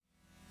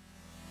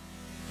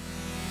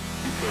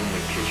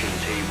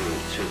table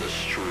to the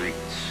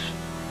streets.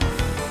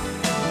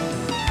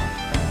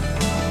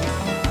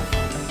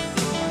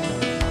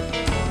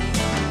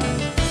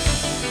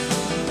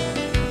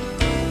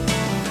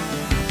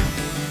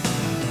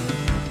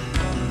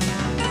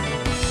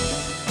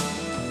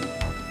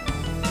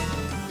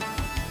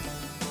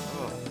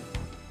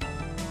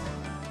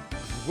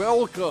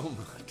 Welcome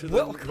to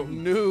the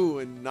new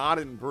and not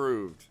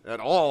improved at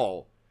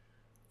all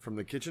from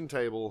the kitchen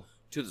table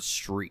to the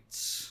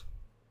streets.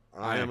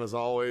 I am, as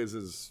always,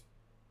 is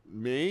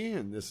me,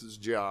 and this is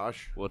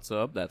Josh. What's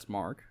up? That's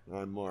Mark.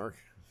 I'm Mark,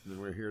 and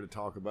we're here to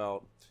talk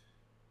about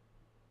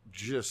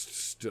just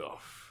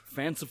stuff.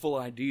 Fanciful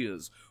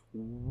ideas.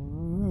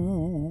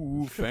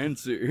 Ooh,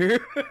 fancy.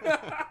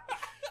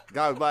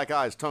 Guy with black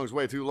eyes, tongue's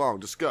way too long.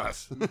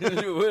 Discuss.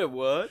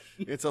 What?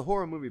 It's a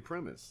horror movie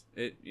premise.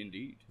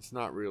 Indeed. It's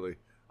not really.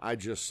 I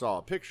just saw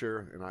a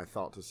picture, and I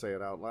thought to say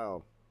it out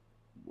loud.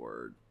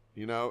 Word.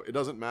 You know, it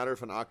doesn't matter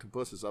if an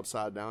octopus is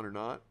upside down or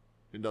not.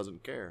 It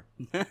doesn't care.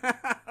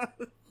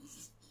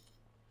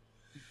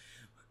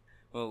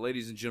 Well,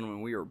 ladies and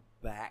gentlemen, we are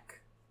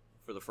back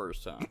for the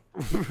first time.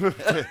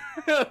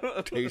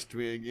 Taste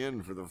me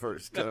again for the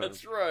first time.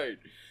 That's right.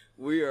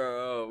 We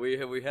are.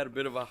 We had a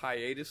bit of a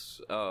hiatus.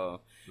 It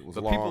was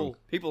but long.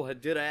 people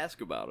did ask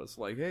about us.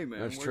 Like, hey man,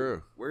 That's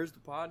true. Where's the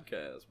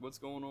podcast? What's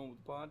going on with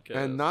the podcast?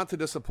 And not to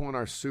disappoint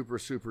our super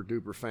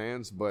duper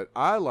fans, but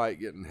I like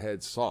getting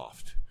head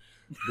soft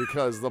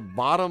because the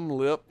bottom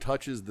lip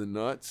touches the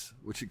nuts,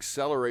 which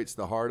accelerates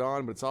the hard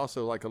on. But it's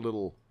also like a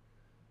little,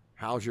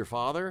 "How's your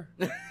father?"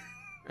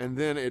 And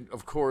then it,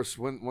 of course,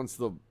 once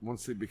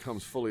it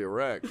becomes fully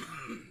erect.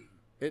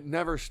 It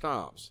never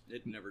stops.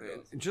 It never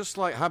does. Just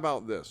like, how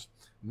about this?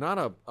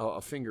 Not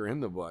a finger in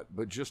the butt,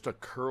 but just a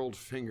curled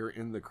finger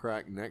in the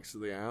crack next to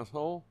the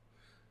asshole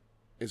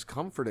is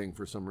comforting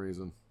for some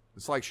reason.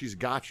 It's like she's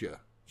got you.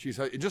 She's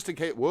just in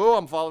case. Whoa,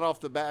 I'm falling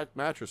off the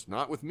mattress.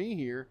 Not with me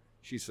here,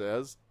 she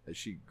says, as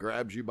she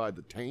grabs you by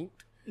the taint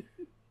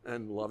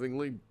and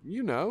lovingly.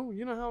 You know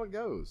how it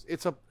goes.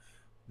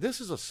 This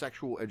is a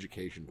sexual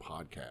education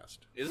podcast.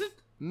 Is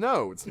it?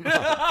 No, it's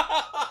not.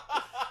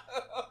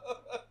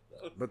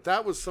 But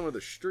that was some of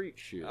the street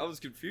shit. I was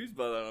confused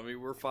by that. I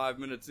mean, we're 5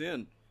 minutes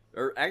in.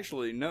 Or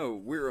actually, no,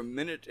 we're a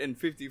minute and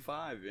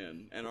 55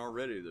 in, and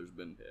already there's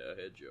been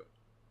a head joke.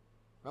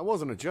 That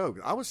wasn't a joke.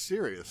 I was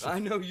serious. I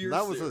know you're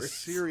That serious. was a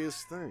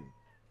serious thing.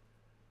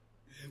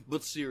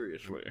 But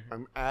seriously.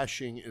 I'm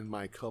ashing in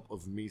my cup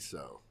of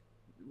miso.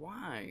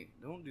 Why?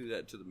 Don't do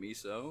that to the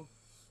miso.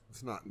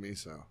 It's not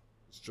miso.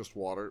 It's just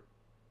water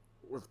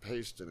with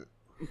paste in it.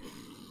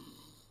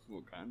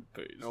 What kind of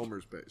paste?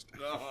 Elmer's paste.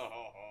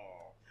 Oh,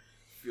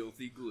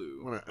 filthy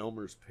glue. I want to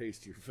Elmer's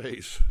paste your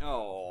face.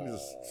 Oh.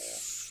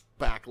 Just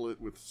spackle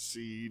it with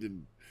seed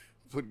and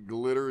put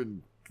glitter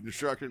and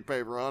construction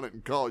paper on it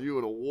and call you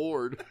an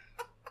award.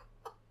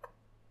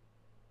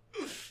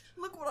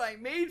 Look what I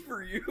made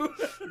for you.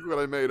 Look what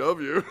I made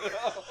of you.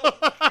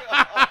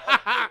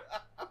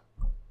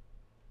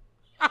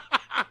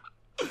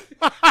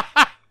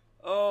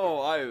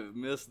 Oh, I have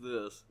missed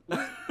this.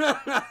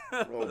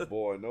 Oh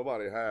boy,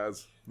 nobody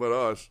has but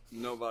us.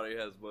 Nobody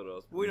has but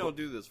us. We don't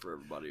do this for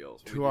everybody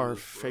else. We To do our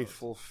this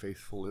for us.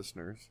 faithful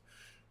listeners.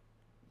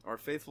 Our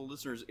faithful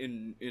listeners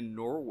in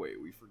Norway,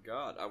 we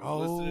forgot. I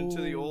was listening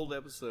to the old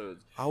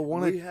episodes.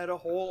 We had a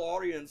whole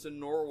audience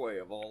in Norway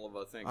of all of,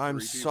 I think, I'm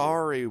 3 people.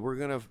 sorry. We're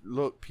gonna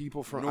look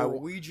people from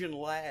Norwegian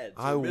lads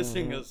are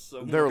missing us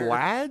somewhere. They're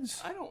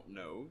lads? I don't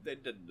know. They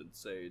didn't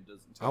say. It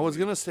doesn't. I was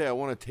gonna say I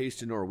want to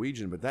taste a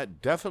Norwegian, but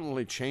that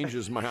definitely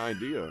changes my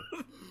idea.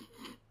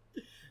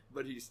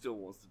 But he still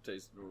wants to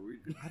taste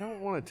Norwegian. I don't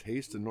want to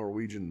taste a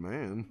Norwegian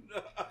man.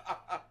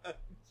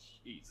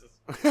 Jesus.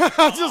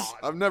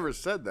 I've never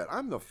said that.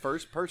 I'm the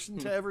first person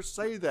to ever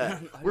say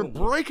that. We're don't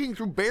know. breaking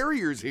through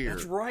barriers here.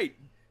 That's right.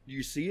 Do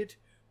you see it?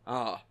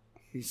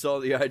 He saw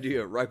the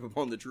idea ripe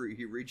upon the tree.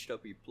 He reached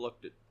up, he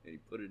plucked it, and he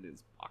put it in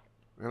his pocket.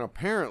 And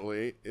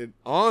apparently,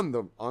 on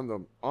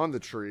the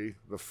tree,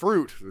 the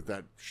fruit that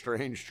that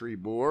strange tree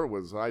bore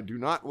was, I do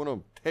not want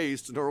to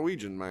taste a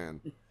Norwegian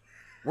man.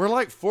 We're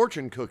like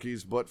fortune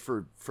cookies, but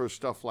for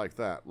stuff like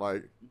that.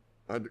 Like,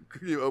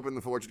 you open the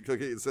fortune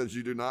cookie, it says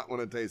you do not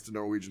want to taste a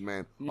Norwegian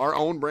man. Our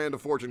own brand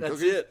of fortune That's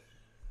cookies. it.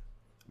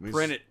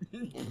 Print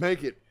it.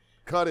 Make it.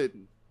 Cut it.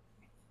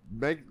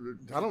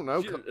 I don't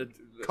know.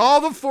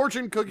 Call the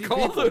fortune cookie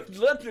people.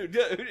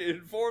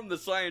 Inform the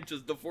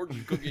scientists, the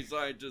fortune cookie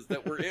scientists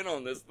that we're in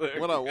on this thing.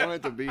 What I want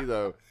it to be,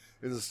 though,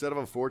 is instead of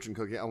a fortune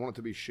cookie, I want it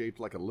to be shaped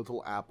like a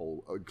little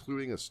apple,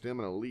 including a stem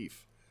and a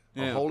leaf.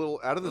 Yeah. A whole little,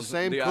 out of the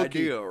same cookie.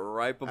 idea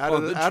ripe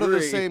upon the tree. Out of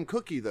the same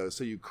cookie, though.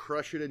 So you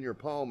crush it in your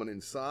palm, and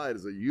inside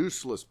is a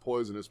useless,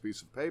 poisonous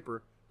piece of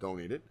paper. Don't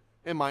eat it.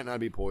 It might not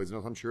be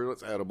poisonous. I'm sure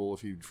it's edible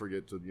if you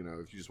forget to, if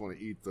you just want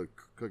to eat the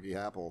cookie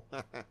apple.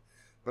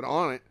 But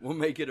on it... We'll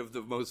make it of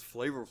the most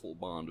flavorful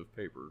bond of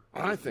paper.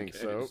 I think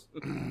so.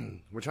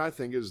 Which I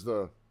think is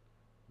the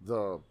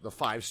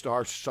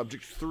 5-star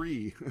subject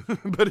 3.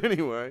 But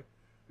anyway...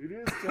 It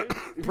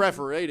is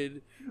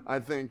perforated. I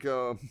think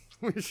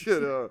we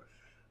should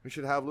We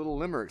should have little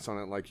limericks on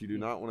it, like you do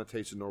not want to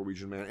taste a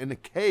Norwegian man. In the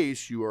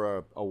case you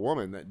are a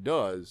woman that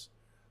does,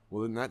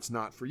 well, then that's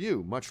not for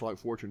you, much like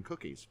fortune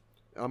cookies.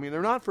 I mean,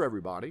 they're not for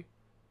everybody.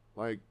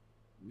 Like,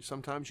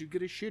 sometimes you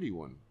get a shitty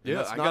one.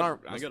 Yeah, I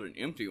got an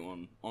empty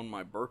one on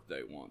my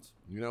birthday once.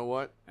 You know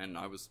what? And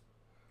I was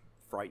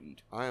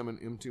frightened. I am an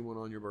empty one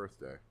on your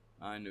birthday.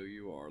 I know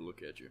you are.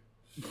 Look at you.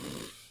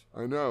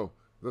 I know.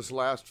 This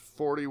last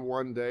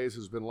 41 days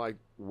has been like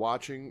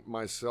watching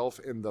myself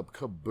in the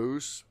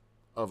caboose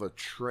of a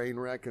train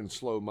wreck in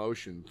slow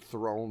motion,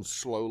 thrown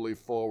slowly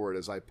forward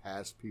as I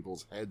pass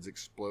people's heads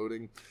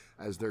exploding,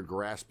 as they're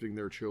grasping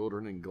their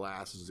children and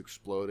glasses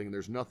exploding.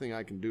 There's nothing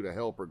I can do to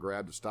help or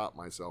grab to stop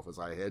myself as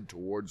I head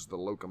towards the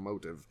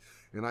locomotive.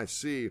 And I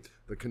see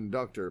the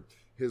conductor,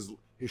 his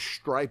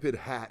striped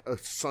hat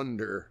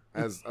asunder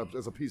as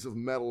a piece of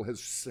metal has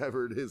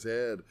severed his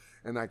head.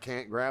 And I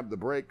can't grab the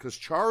brake because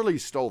Charlie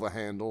stole the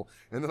handle.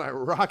 And then I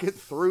rocket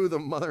through the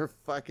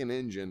motherfucking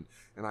engine.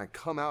 And I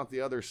come out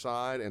the other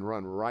side and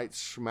run right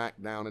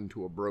smack down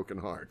into a broken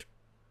heart.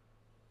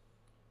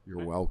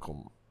 You're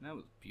welcome. That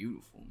was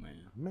beautiful,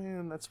 man.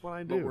 Man, that's what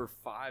I do. But we're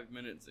 5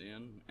 minutes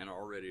in, and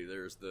already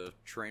there's the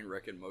train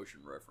wreck in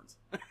motion reference.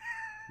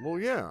 Well,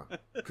 yeah,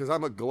 because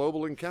I'm a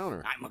global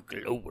encounter. I'm a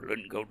global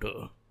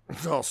encounter.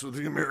 It's also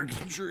the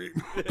American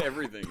dream.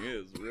 Everything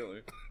is,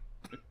 really.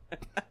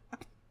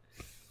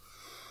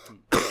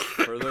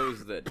 For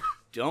those that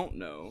don't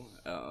know,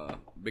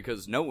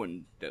 because no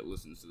one that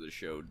listens to the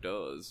show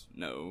does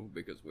know,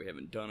 because we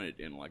haven't done it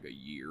in like a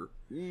year,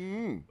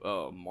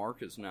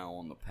 Mark is now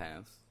on the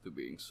path to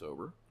being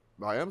sober.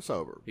 I am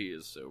sober. He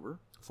is sober.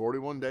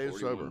 41 days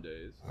 41 sober.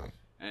 Days.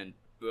 And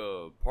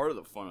part of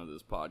the fun of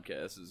this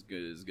podcast is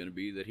going to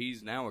be that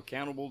he's now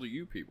accountable to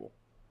you people.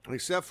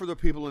 Except for the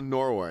people in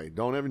Norway.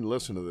 Don't even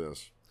listen to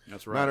this.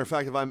 That's right. Matter of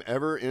fact, if I'm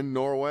ever in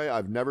Norway,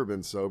 I've never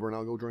been sober, and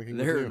I'll go drinking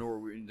with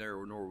you. There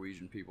are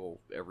Norwegian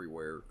people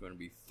everywhere going to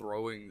be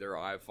throwing their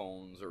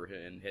iPhones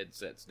and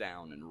headsets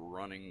down and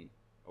running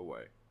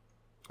away.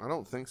 I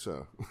don't think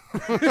so.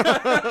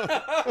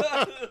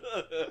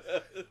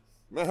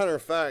 Matter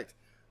of fact,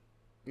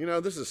 you know,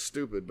 this is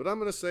stupid, but I'm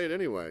going to say it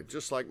anyway,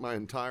 just like my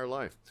entire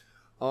life.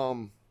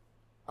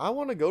 I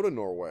want to go to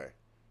Norway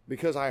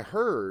because I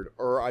heard,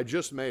 or I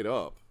just made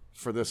up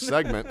for this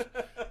segment,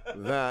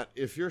 that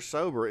if you're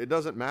sober, it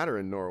doesn't matter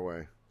in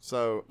Norway.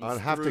 So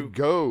I'd have to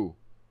go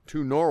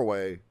to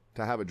Norway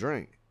to have a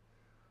drink.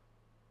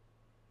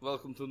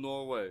 Welcome to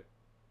Norway.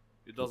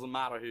 It doesn't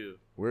matter here.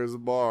 Where's the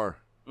bar?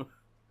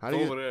 How do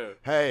you, over there.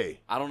 Hey,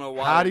 I don't know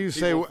why. How do you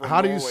say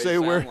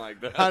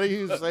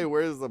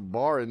where's the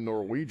bar in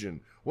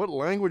Norwegian? What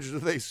language do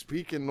they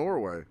speak in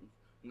Norway?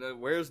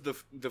 Where's the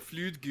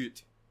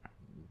fludgut?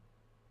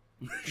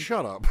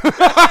 Shut up.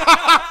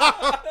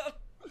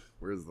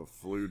 Where's the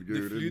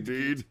fludgut,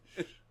 indeed?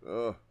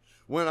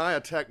 When I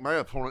attack my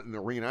opponent in the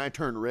arena, I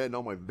turn red and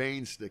all my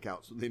veins stick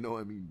out so they know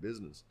I mean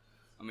business.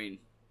 I mean,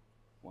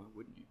 why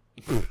wouldn't you?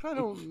 I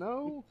don't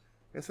know.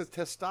 It's a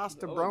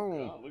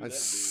testosterone. A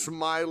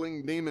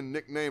smiling demon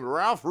nicknamed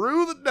Ralph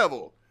Rue the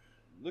Devil.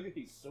 Look at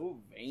he's so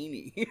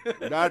veiny.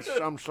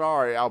 I'm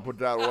sorry, I'll put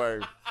that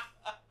away.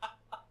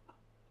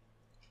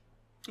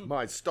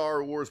 My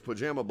Star Wars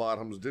pajama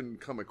bottoms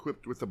didn't come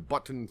equipped with a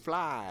button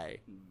fly.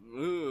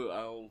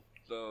 I'll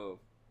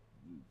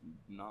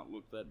not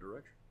look that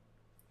direction.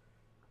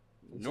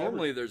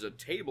 Normally there's a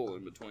table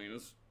in between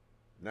us.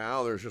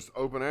 Now there's just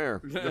open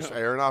air. Just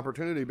air and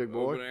opportunity, big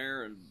boy. Open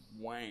air and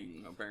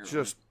wang, apparently.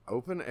 Just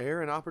open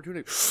air and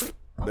opportunity.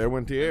 There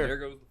went the air. There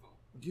goes the phone.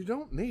 You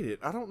don't need it.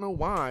 I don't know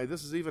why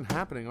this is even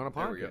happening on a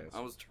podcast. There we go.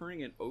 I was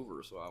turning it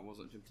over, so I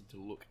wasn't tempted to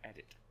look at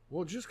it.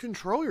 Well, just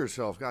control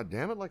yourself, God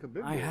damn it, like a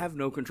big boy. I have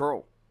no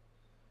control.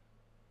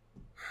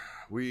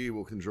 We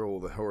will control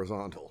the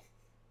horizontal.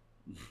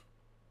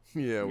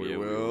 Yeah, we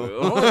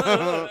will.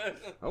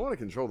 I want to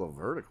control the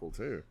vertical,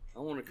 too. I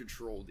want to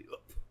control the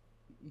up.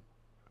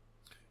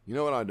 You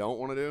know what I don't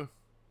want to do?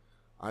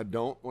 I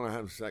don't want to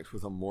have sex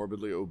with a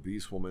morbidly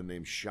obese woman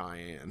named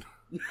Cheyenne.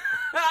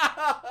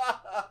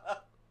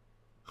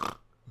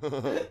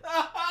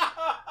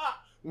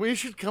 We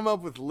should come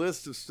up with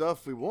lists of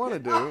stuff we want to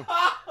do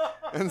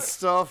and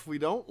stuff we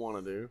don't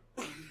want to do.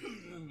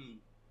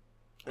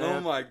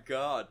 Oh my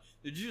God.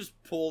 Did you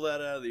just pull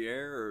that out of the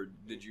air, or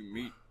did you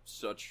meet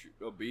such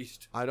a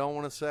beast? I don't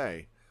want to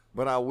say,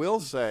 but I will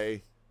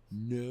say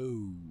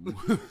no.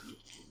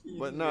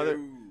 But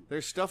no,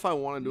 there's stuff I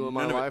want to do in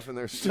my life, and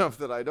there's stuff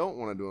that I don't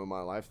want to do in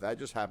my life. That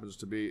just happens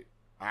to be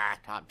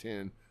top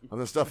 10 of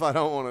the stuff I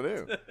don't want to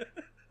do.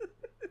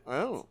 I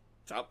don't.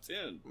 Top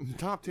 10.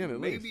 Top 10 at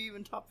least. Maybe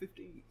even top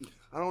 15.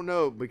 I don't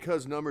know,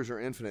 because numbers are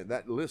infinite.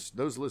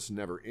 Those lists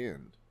never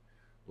end.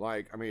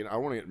 Like, I mean, I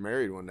want to get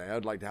married one day.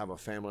 I'd like to have a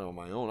family on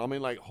my own. I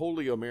mean, like,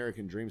 wholly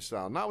American dream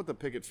style. Not with the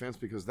picket fence,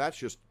 because that's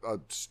just a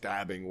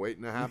stabbing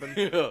waiting to happen.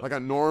 Yeah. Like a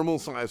normal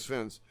size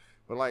fence.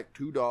 But like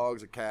 2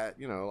 dogs, a cat,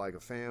 you know, like a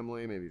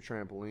family, maybe a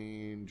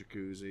trampoline,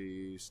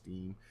 jacuzzi,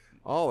 steam,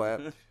 all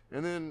that.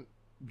 And then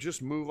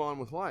just move on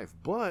with life.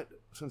 But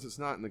since it's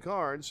not in the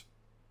cards,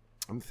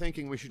 I'm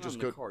thinking we should just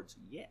go. Cards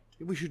yet.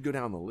 We should go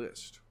down the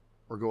list.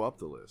 or go up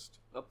the list.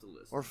 Up the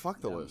list. Or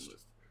fuck the Down list.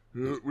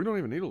 We don't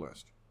even need a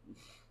list.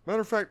 Matter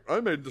of fact, I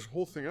made this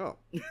whole thing up.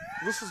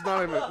 This is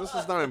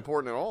not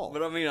important at all.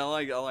 But I mean, I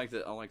like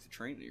the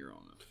train that you're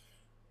on.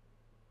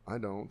 I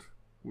don't.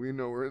 We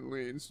know where it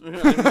leads. I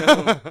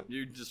know.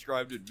 You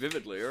described it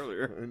vividly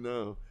earlier. I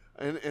know.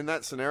 And in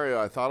that scenario,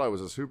 I thought I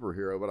was a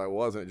superhero, but I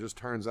wasn't. It just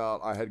turns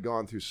out I had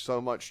gone through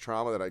so much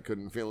trauma that I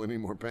couldn't feel any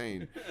more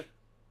pain.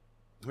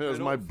 As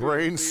my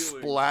brain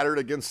splattered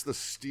against the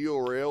steel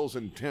rails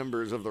and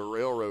timbers of the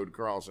railroad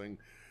crossing,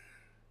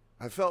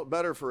 I felt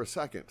better for a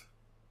second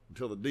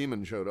until the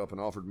demon showed up and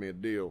offered me a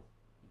deal.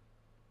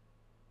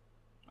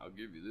 I'll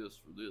give you this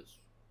for this.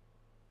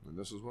 And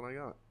this is what I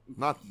got.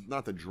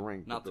 Not the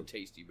drink. Not the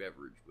tasty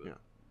beverage, but... Yeah.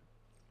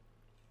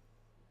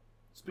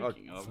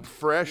 Speaking of...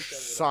 fresh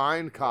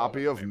signed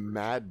copy of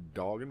Mad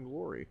Dog and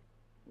Glory.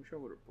 Wish I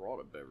would have brought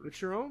a beverage.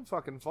 It's your own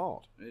fucking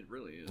fault. It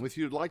really is. If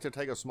you'd like to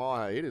take a small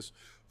hiatus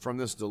from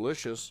this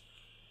delicious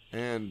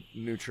and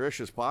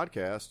nutritious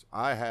podcast,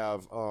 I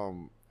have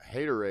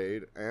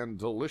Haterade and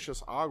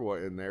delicious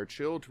agua in there,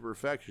 chilled to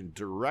perfection,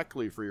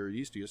 directly for your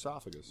yeasty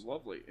esophagus.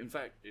 Lovely. In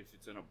fact, if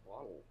it's in a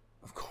bottle...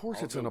 Of course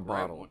I'll it's in a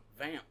grab bottle. one.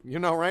 Vamp. You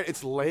know, right?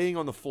 It's laying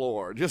on the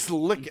floor. Just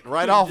lick it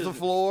right off the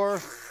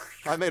floor.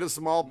 I made a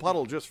small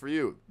puddle just for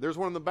you. There's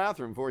one in the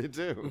bathroom for you,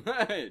 too.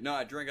 Hey, no,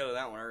 I drank out of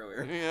that one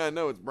earlier. Yeah, I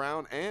know. It's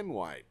brown and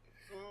white.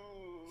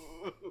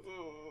 Ooh,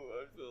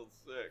 I feel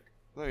sick.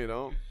 No, you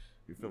don't.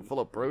 You feel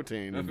full of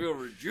protein. I feel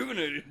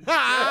rejuvenated.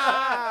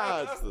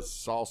 It's the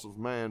sauce of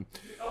man.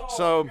 Oh,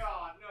 So,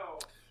 God, no.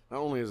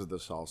 not only is it the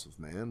sauce of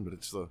man, but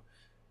it's a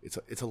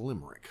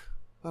limerick.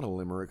 Not a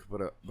limerick,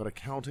 but a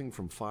counting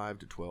from 5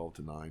 to 12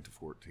 to 9 to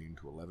 14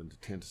 to 11 to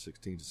 10 to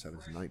 16 to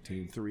 17 to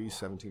 19, 3,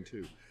 17,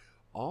 2.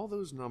 All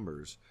those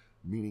numbers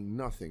meaning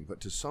nothing, but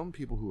to some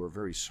people who are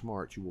very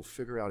smart, you will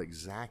figure out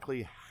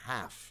exactly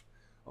half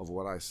of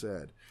what I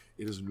said.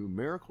 It is a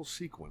numerical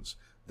sequence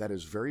that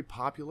is very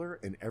popular,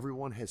 and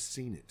everyone has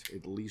seen it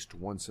at least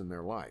once in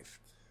their life.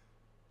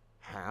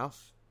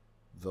 Half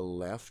the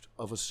left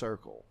of a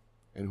circle.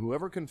 And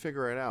whoever can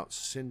figure it out,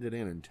 send it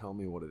in and tell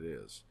me what it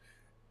is.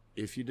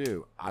 If you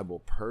do, I will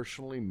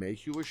personally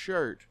make you a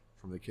shirt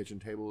from the kitchen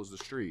table is the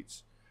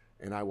streets,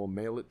 and I will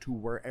mail it to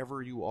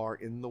wherever you are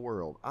in the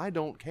world. I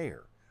don't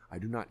care. I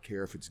do not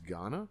care if it's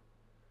Ghana.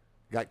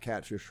 Got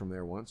catfish from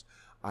there once.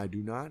 I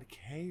do not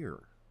care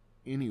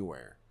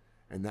anywhere.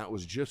 And that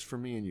was just for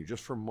me and you,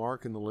 just for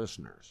Mark and the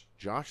listeners.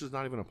 Josh is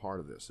not even a part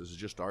of this. This is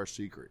just our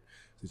secret.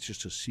 It's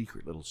just a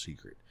secret, little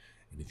secret.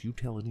 And if you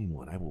tell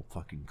anyone, I will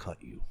fucking cut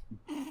you.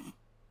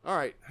 All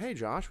right. Hey,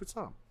 Josh, what's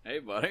up? Hey,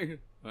 buddy.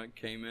 I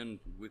came in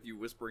with you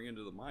whispering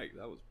into the mic.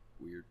 That was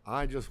weird.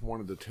 I just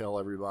wanted to tell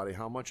everybody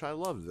how much I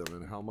loved them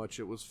and how much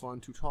it was fun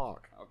to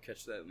talk. I'll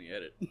catch that in the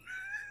edit.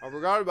 I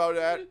forgot about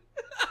that.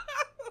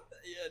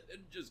 Yeah, it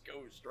didn't just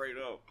go straight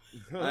up.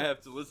 I have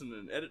to listen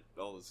and edit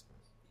all this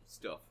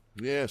stuff.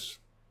 Yes.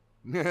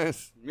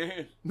 Yes.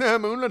 Yeah. The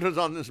moonlit is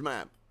on this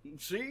map.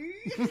 See?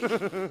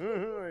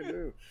 I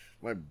do.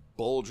 My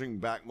bulging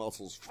back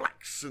muscles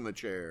flex in the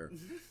chair,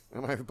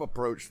 and I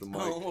approach the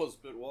mic. I almost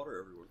spit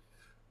water everywhere.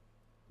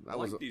 I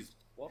like these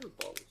water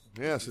bottles.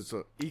 Yes, it's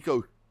a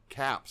eco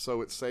cap, so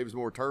it saves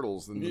more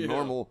turtles than the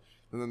normal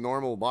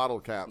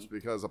bottle caps,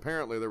 because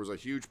apparently there was a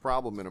huge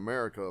problem in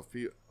America of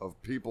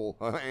people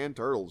and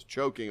turtles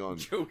choking on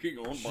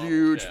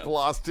huge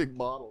plastic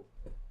bottles.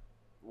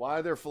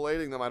 Why they're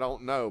filleting them, I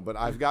don't know, but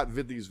I've got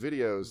these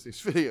videos.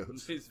 These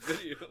videos.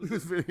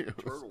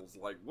 Turtles,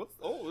 like, what?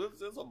 Oh,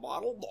 this is a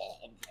bottle?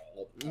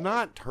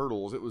 Not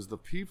turtles. It was the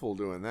people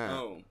doing that.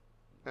 Oh.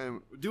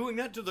 And doing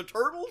that to the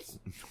turtles?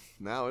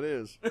 Now it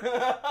is.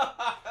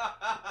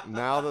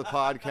 Now the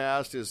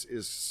podcast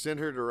is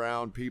centered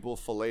around people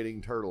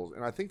filleting turtles.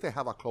 And I think they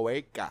have a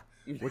cloaca,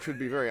 which would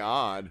be very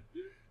odd,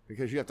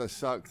 because you have to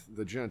suck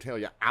the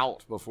genitalia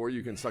out before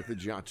you can suck the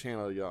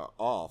genitalia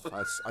off.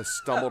 I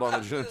stumbled on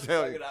the genitalia.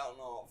 Suck it out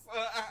and off.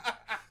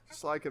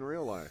 Just like in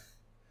real life.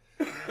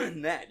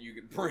 And that you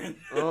can print.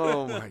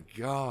 Oh, my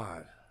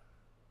God.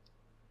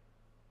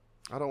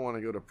 I don't want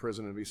to go to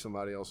prison and be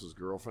somebody else's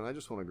girlfriend. I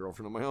just want a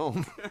girlfriend of my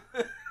own.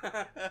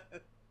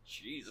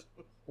 Jeez.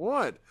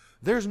 What?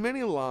 There's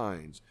many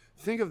lines.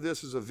 Think of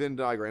this as a Venn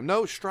diagram.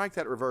 No, strike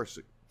that, reverse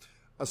it.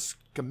 A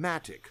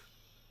schematic.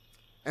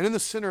 And in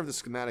the center of the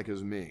schematic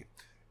is me.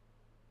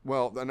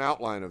 Well, an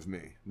outline of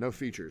me. No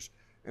features.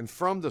 And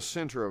from the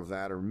center of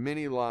that are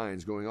many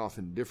lines going off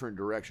in different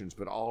directions,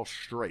 but all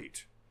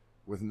straight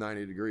with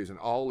 90 degrees and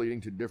all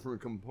leading to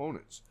different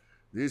components.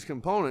 These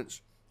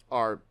components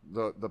are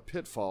the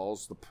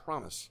pitfalls, the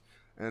promise,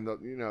 and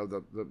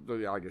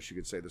the I guess you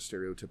could say the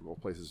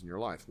stereotypical places in your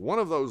life. One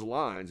of those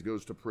lines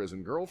goes to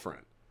prison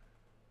girlfriend.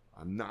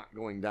 I'm not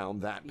going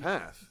down that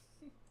path.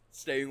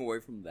 Staying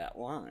away from that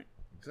line.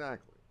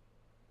 Exactly.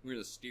 We're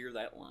going to steer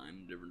that line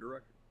in a different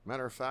direction.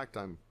 Matter of fact,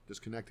 I'm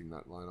disconnecting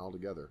that line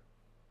altogether.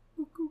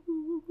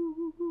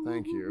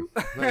 Thank you.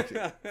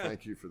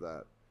 Thank you for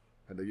that.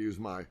 Had to use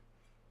my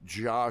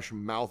Josh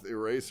mouth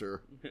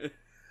eraser. That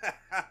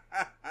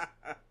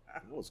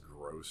was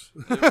gross.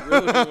 It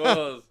really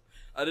was.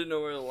 I didn't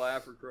know whether to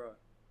laugh or cry.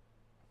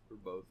 Or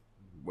both.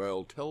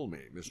 Well, tell me,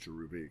 Mr.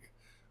 Rubik,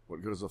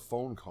 what good is a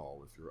phone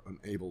call if you're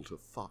unable to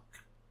fuck?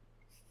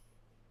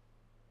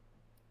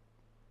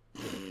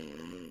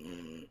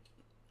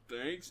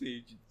 Thanks,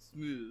 Agent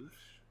Smith.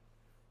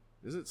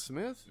 Is it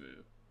Smith?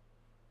 Yeah.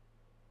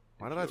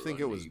 Why did I think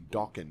it was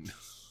Dawkins?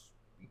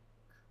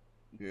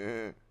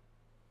 Yeah.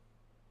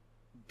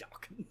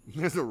 Dawkins.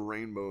 There's a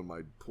rainbow in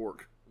my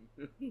pork.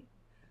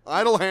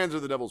 Idle hands are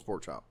the devil's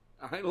pork chop.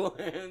 Idle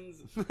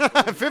hands.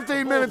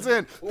 15 minutes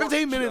in. Pork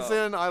 15 minutes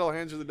chop. in. Idle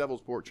hands are the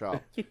devil's pork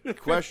chop.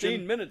 Question.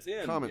 15 minutes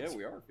in. Comments. Yeah,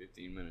 we are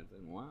 15 minutes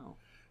in. Wow.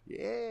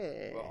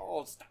 Yeah.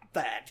 Oh, stop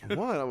that.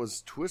 What? I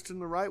was twisting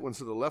the right one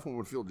so the left one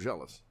would feel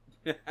jealous.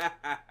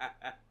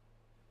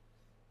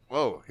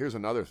 Oh, here's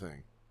another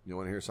thing. You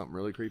want to hear something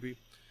really creepy?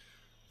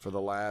 For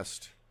the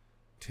last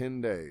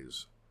 10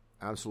 days,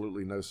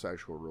 absolutely no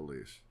sexual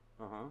release.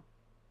 Uh-huh.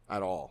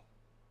 At all.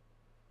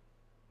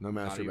 No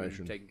Not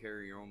masturbation. even taking care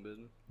of your own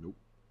business? Nope.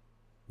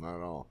 Not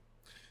at all.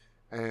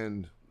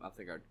 And I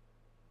think I'd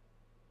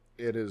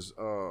it is,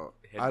 I'd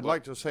headbutt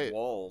like to say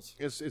walls.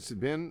 it's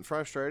been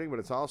frustrating, but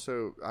it's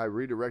also, I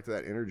redirected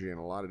that energy in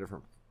a lot of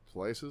different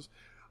places.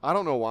 I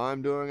don't know why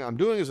I'm doing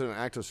it as an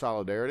act of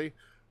solidarity,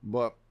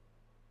 but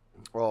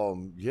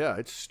yeah,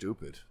 it's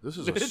stupid. This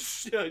is It's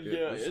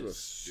stupid.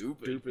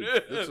 stupid.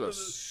 This is a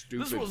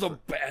stupid. This was a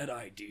bad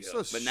idea.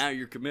 But now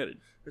you're committed.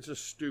 It's a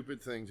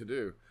stupid thing to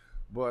do.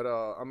 But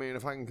I mean,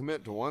 if I can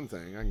commit to one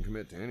thing, I can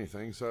commit to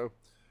anything. So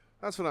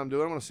that's what I'm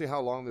doing. I want to see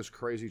how long this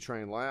crazy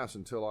train lasts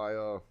until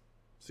I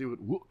see what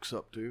Wook's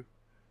up to.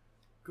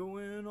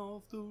 Going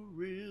off the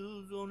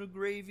rails on a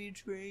gravy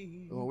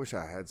train. Oh, I wish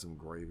I had some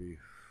gravy.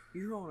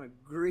 You're on a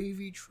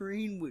gravy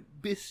train with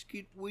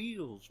biscuit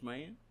wheels,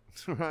 man.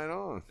 Right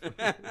on.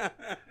 Fuck.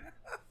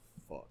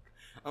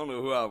 I don't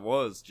know who I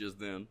was just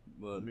then,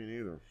 but Me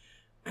neither.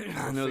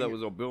 I know that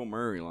was a Bill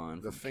Murray line.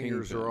 The from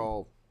fingers Kingpin. are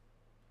all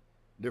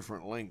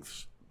different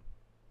lengths.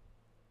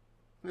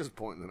 Just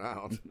pointing it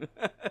out.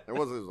 There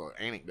was an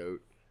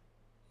anecdote.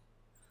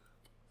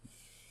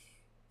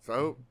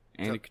 So,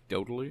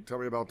 Anecdotally? tell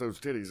me about those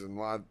titties and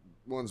why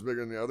one's bigger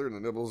than the other and the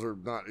nipples are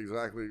not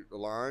exactly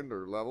aligned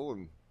or level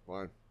and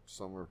why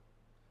some are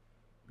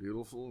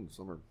beautiful and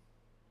some are...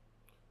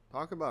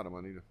 Talk about them.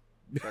 I need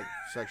to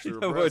sexually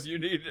What, repress. you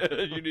need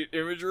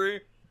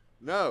imagery?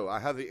 No, I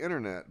have the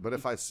internet, but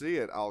if I see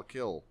it, I'll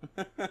kill.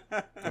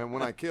 And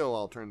when I kill,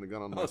 I'll turn the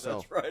gun on Oh,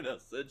 myself. that's right. I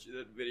sent you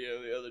that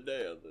video the other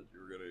day. I thought you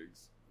were going to...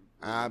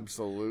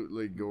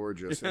 Absolutely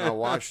gorgeous. And I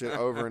watched it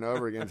over and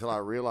over again until I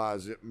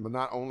realized it. But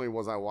not only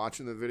was I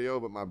watching the video,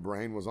 but my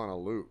brain was on a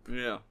loop.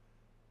 Yeah.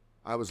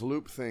 I was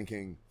loop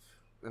thinking,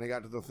 and I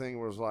got to the thing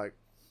where it was like,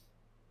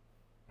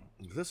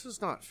 this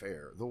is not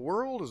fair. The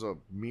world is a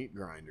meat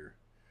grinder.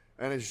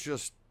 And it's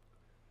just,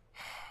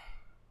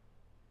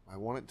 I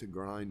want it to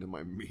grind to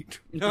my meat.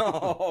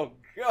 Oh,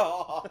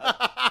 God.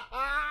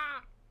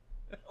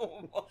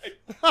 Oh, my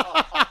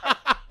God.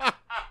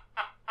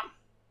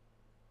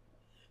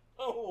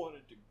 I want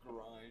it to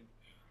grind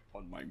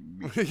on my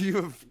meat. You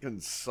have fucking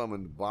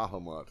summoned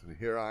Bahamut, and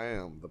here I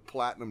am, the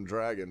Platinum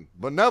Dragon,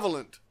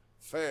 benevolent,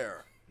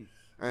 fair,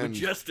 and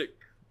Majestic.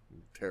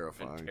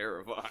 terrifying. And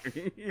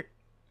terrifying.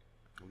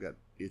 I've got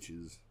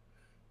itches.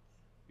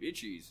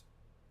 Itchies.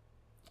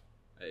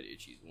 I had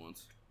itchies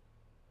once.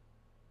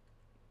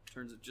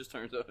 Turns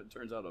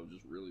out I'm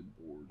just really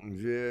bored.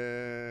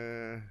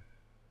 Yeah.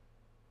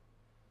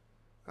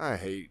 I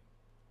hate.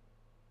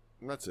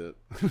 That's it.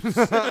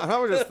 I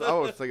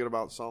was thinking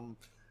about something.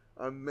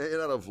 I'm made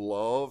out of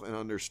love and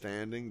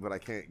understanding, but I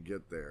can't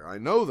get there. I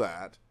know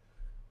that.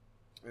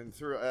 And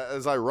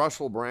as I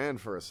Russell Brand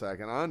for a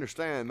second, I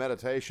understand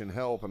meditation,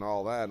 help, and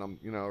all that. And I'm,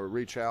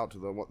 reach out to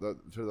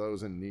to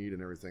those in need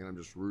and everything. I'm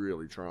just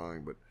really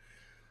trying, but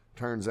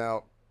turns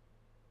out,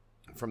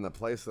 from the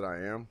place that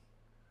I am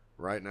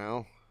right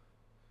now,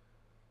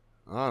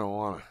 I don't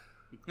want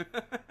to.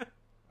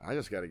 I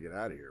just got to get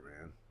out of here,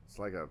 man.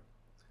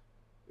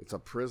 It's a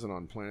prison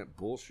on planet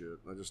bullshit.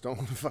 I just don't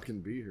want to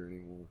fucking be here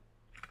anymore.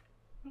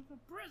 It's a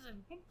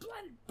prison on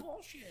planet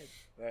bullshit.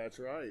 That's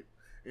right.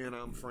 And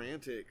I'm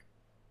frantic.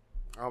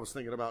 I was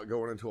thinking about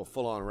going into a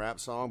full-on rap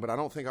song, but I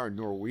don't think our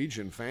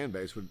Norwegian fan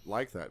base would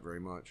like that very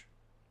much.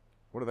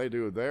 What do they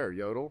do there?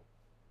 Yodel?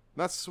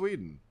 That's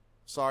Sweden.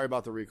 Sorry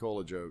about the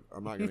Ricola joke.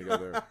 I'm not going to go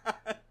there.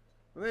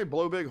 Do they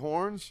blow big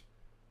horns?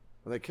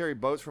 Do they carry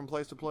boats from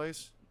place to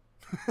place?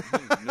 I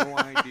have no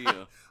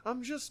idea.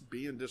 I'm just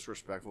being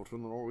disrespectful to the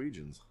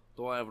Norwegians.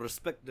 Though I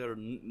respect their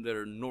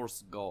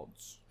Norse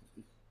gods.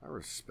 I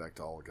respect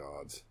all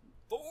gods.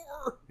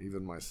 Thor!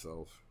 Even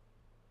myself.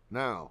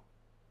 Now,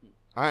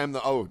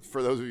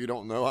 for those of you who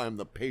don't know, I am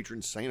the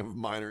patron saint of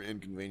minor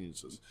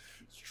inconveniences.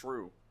 It's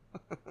true.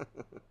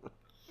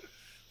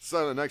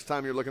 So the next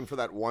time you're looking for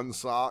that one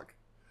sock,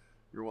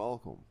 you're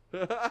welcome.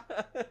 So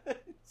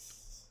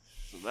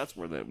that's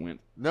where that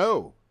went.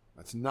 No,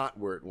 that's not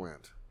where it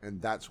went.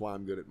 And that's why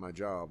I'm good at my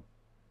job.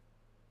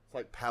 It's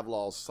like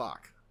Pavlov's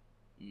sock.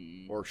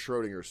 Or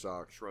Schrodinger's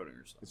sock.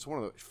 Schrodinger's sock. It's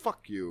one of the...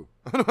 Fuck you.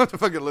 I don't have to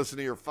fucking listen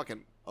to your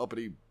fucking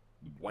uppity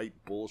white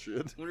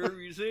bullshit. Whatever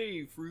you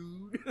say,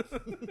 Frood.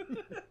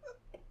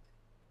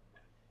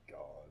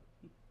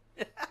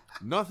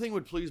 Nothing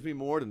would please me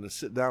more than to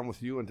sit down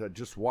with you and to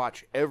just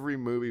watch every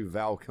movie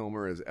Val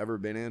Kilmer has ever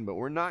been in, but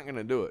we're not going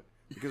to do it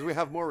because we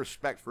have more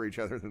respect for each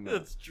other than that.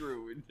 That's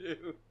true, we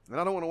do. And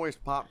I don't want to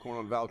waste popcorn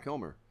on Val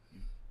Kilmer,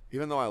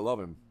 even though I love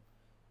him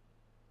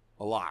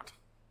a lot.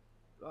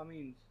 I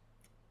mean,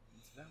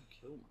 it's Val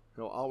Kilmer.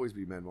 He'll always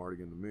be Mad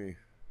Mardigan to me.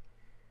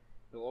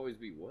 He'll always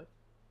be what?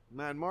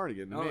 Mad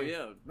Mardigan to me. Oh,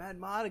 yeah. Mad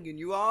Mardigan,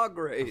 you are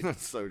great.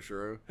 That's so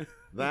true.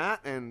 That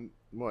and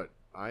what?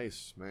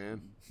 Ice,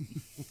 man.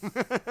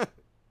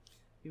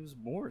 He was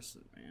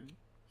Morrison, man.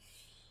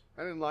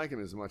 I didn't like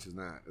him as much as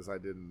that as I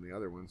did in the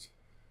other ones.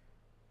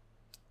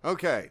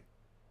 Okay.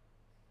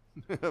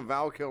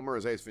 Val Kilmer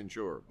as Ace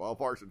Ventura.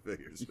 Ballparks and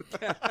figures.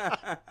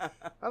 I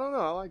don't know.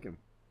 I like him.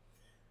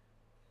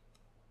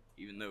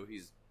 Even though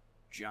he's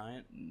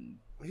giant and...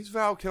 He's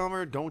Val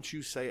Kilmer. Don't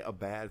you say a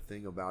bad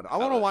thing about it. I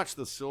want to watch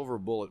The Silver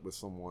Bullet with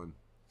someone.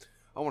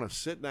 I want to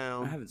sit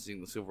down. I haven't seen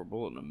The Silver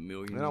Bullet in a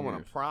million years. And I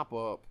want to prop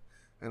up.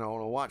 And I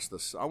want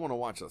to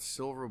watch a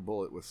Silver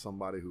Bullet with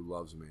somebody who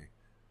loves me.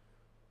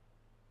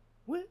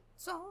 With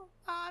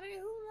somebody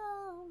who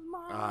loves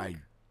my... I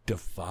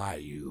defy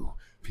you,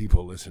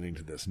 people listening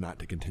to this, not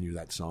to continue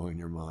that song in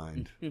your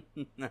mind.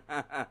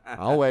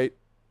 I'll wait.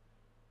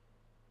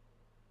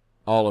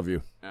 All of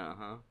you.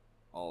 Uh-huh.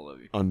 All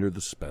of you. Under the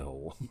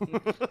spell.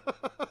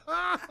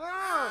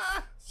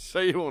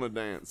 Say you want to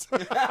dance.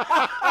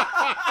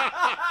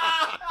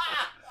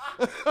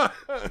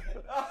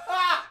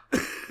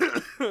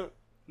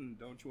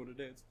 Don't you want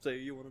to dance? Say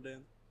you want to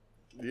dance?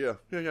 Yeah,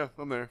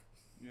 I'm there.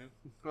 Yeah.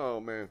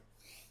 Oh, man.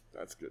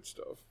 That's good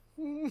stuff.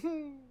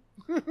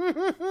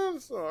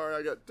 Sorry,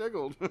 I got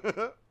tickled.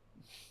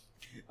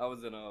 I was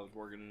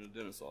working in a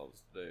dentist's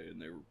office today,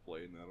 and they were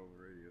playing that on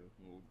the radio.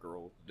 A little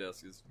girl at the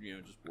desk is,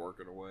 just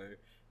working away,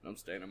 and I'm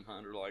standing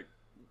behind her like...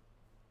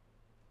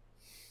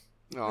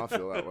 Oh, I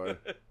feel that way.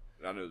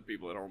 I know the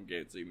people at home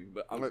can't see me,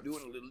 but I'm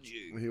doing a little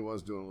jig. He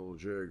was doing a little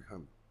jig.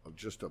 I'm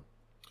just a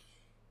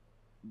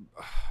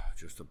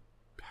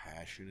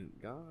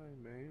passionate guy,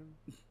 man.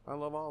 I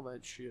love all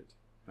that shit.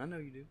 I know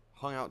you do.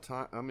 Hung out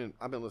time. I mean,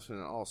 I've been listening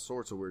to all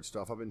sorts of weird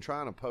stuff. I've been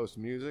trying to post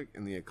music,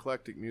 and the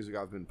eclectic music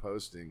I've been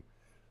posting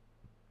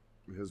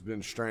has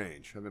been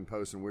strange. I've been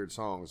posting weird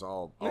songs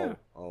all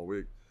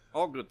week.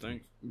 All good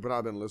things. But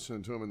I've been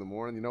listening to them in the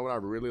morning. You know what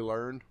I've really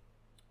learned?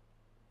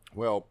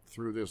 Well,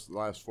 through this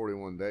last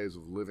 41 days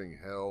of living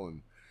hell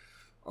and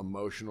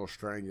emotional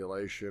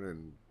strangulation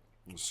and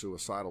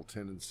suicidal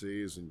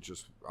tendencies and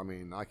just, I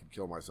could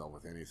kill myself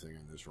with anything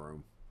in this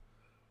room.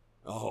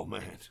 Oh,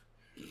 man.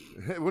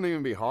 It wouldn't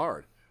even be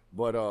hard.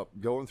 But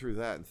going through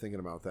that and thinking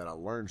about that, I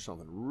learned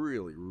something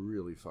really,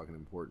 really fucking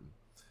important.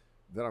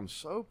 That I'm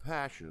so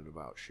passionate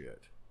about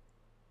shit.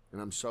 And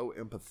I'm so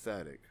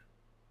empathetic.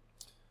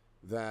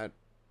 That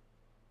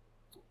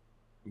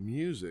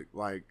music,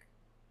 like,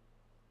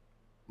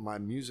 my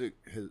music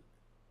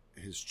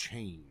has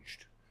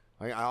changed.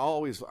 Like, I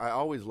always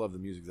love the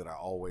music that I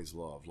always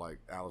loved, like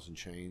Alice in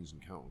Chains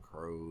and Counting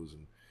Crows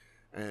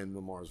and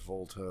the Mars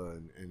Volta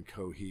and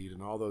Coheed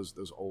and all those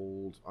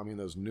old,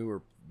 those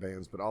newer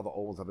bands, but all the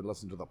old ones. I've been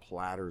listening to the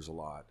Platters a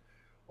lot,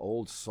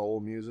 old soul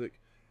music.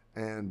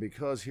 And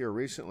because here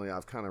recently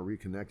I've kind of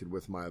reconnected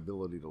with my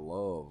ability to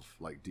love,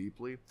 like,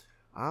 deeply,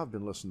 I've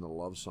been listening to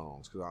love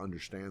songs because I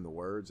understand the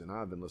words, and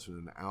I've been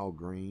listening to Al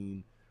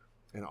Green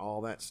and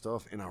all that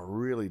stuff, and I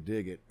really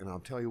dig it. And I'll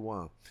tell you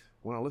why.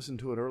 When I listen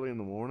to it early in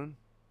the morning,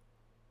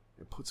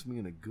 it puts me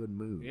in a good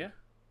mood. Yeah.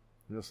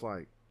 And it's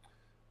like,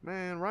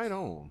 man, right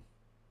on.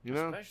 You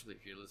know? Especially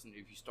if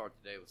you start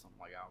the day with something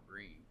like Al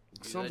Green.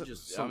 Some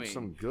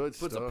good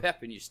stuff. Puts a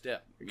pep in your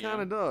step. It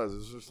kind of does.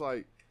 It's just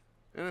like,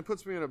 and it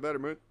puts me in a better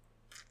mood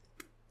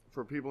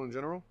for people in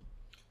general.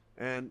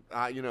 And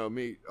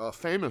me,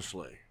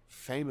 famously,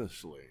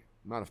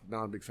 not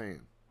a big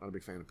fan. Not a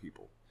big fan of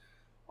people.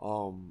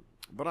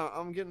 But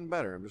I'm getting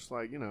better. I'm just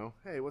like,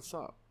 hey, what's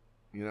up?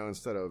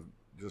 Instead of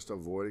just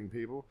avoiding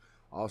people.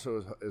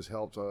 Also has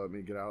helped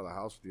me get out of the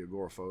house with the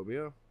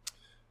agoraphobia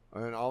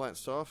and all that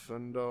stuff.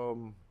 And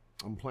I'm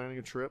planning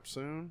a trip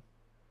soon.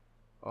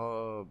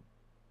 All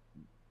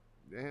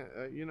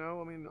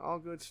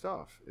good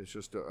stuff. It's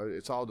just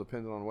it's all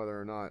dependent on whether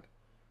or not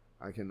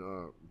I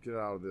can get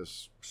out of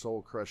this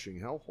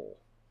soul-crushing hellhole.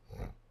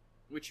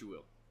 Which you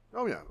will.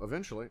 Oh yeah,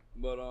 eventually.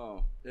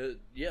 But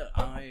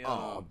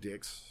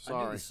dicks.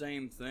 Sorry. I do the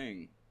same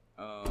thing.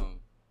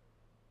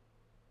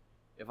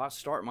 If I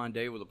start my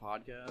day with a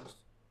podcast,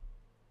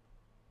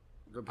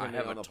 I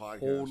have a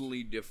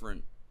totally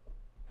different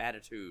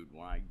attitude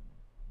when I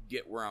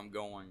get where I'm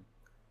going.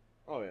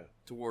 Oh yeah.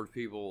 Towards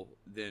people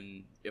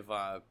than if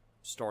I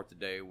start the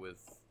day with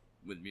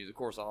music. Of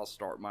course, I'll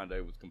start my day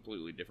with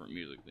completely different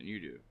music than you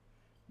do.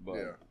 But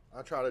yeah,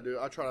 I try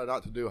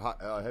not to do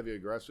heavy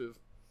aggressive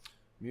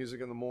music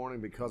in the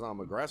morning because I'm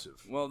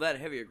aggressive. Well, that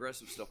heavy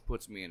aggressive stuff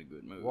puts me in a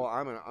good mood. Well,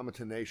 I'm a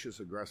tenacious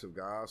aggressive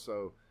guy.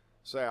 So,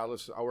 say I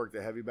work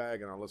the heavy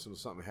bag and I listen to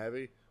something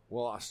heavy.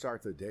 Well, I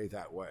start the day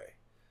that way.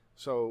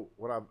 So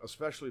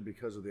especially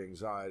because of the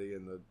anxiety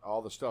and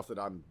all the stuff that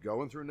I'm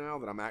going through now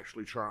that I'm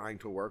actually trying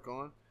to work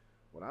on,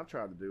 What I've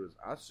tried to do is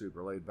I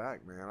super laid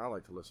back, man. I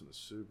like to listen to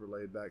super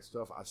laid back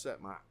stuff. I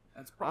set my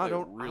That's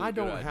probably I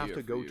don't have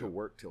to go to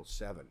work till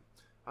 7.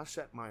 I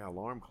set my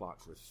alarm clock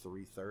for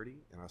 3:30,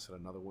 and I set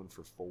another one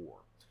for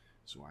 4,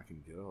 so I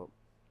can get up,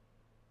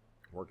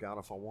 work out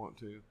if I want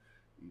to,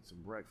 eat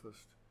some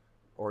breakfast,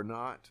 or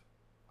not.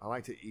 I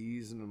like to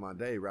ease into my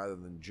day rather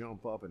than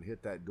jump up and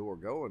hit that door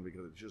going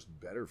because it's just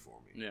better for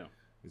me. Yeah.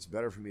 It's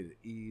better for me to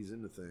ease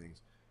into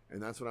things,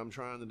 and that's what I'm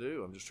trying to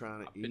do. I'm just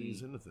trying to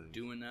ease into things.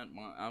 Doing that,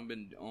 I've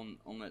been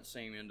on that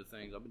same end of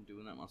things. I've been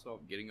doing that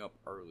myself, getting up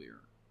earlier.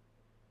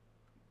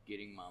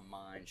 Getting my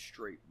mind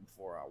straight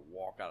before I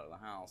walk out of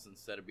the house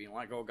instead of being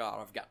like, oh God,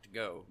 I've got to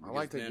go. I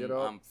like to then get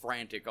up I'm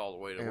frantic all the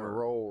way to and work.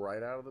 roll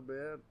right out of the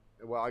bed.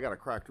 Well, I got a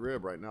cracked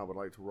rib right now, but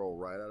I like to roll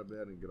right out of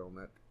bed and get on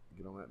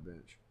that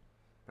bench.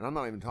 And I'm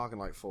not even talking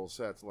like full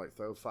sets, like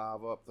throw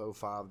 5 up, throw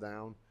 5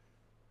 down,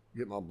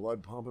 get my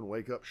blood pumping,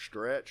 wake up,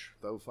 stretch,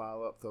 throw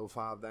 5 up, throw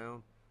 5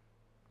 down,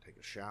 take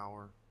a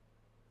shower,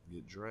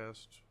 get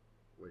dressed,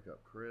 wake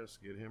up Chris,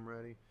 get him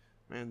ready.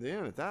 Man,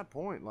 then at that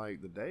point,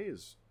 like the day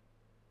has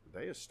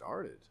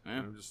started. Yeah.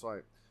 And I'm just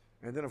like,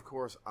 and then of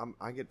course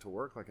I get to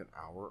work like an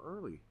hour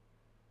early,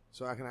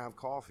 so I can have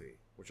coffee,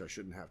 which I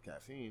shouldn't have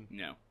caffeine.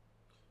 No.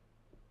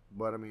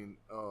 But I mean,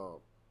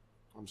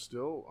 I'm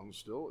still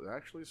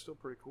actually still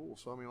pretty cool.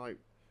 So I mean, like,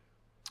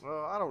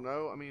 I don't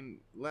know. I mean,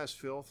 less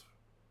filth.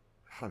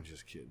 I'm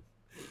just kidding.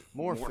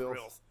 More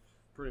filth,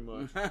 pretty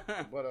much.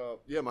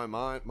 But yeah,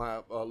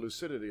 my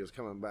lucidity is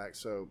coming back.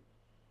 So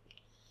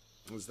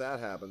as that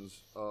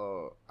happens,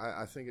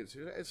 I think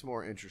it's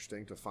more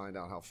interesting to find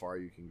out how far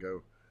you can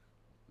go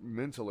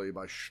mentally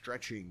by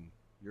stretching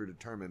your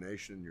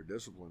determination and your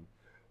discipline.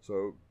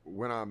 So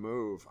when I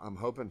move, I'm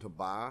hoping to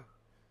buy,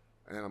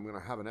 and I'm going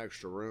to have an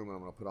extra room, and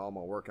I'm going to put all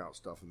my workout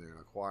stuff in there and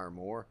acquire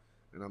more.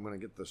 And I'm going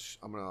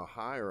to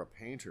hire a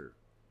painter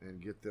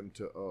and get them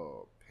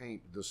to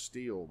paint The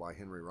Steel by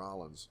Henry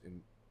Rollins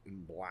in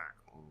black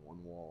on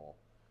one wall.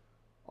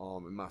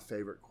 And my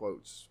favorite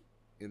quotes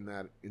in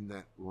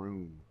that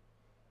room.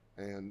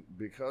 And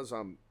because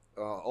I'm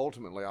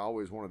ultimately I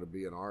always wanted to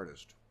be an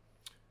artist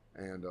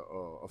and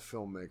a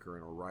filmmaker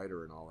and a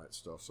writer and all that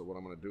stuff. So what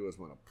I'm going to do is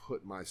I'm going to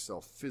put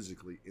myself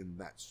physically in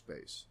that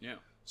space. Yeah.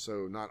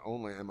 So not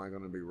only am I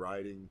going to be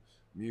writing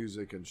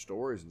music and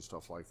stories and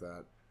stuff like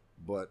that,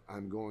 but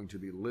I'm going to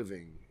be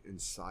living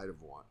inside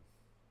of one,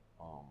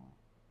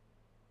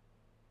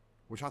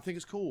 which I think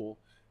is cool.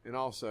 And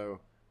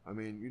also, I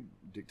mean, you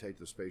dictate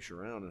the space you're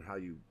around, and how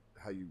you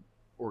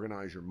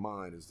organize your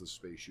mind is the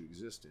space you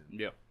exist in.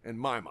 Yeah. In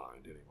my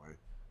mind, anyway.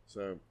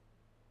 So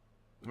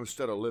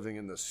instead of living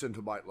in the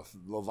Centibite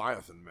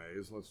Leviathan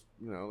maze,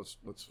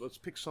 let's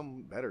pick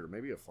some better,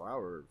 maybe a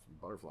flower, or some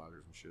butterflies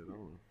or some shit.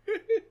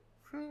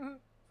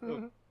 I don't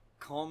know.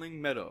 Calming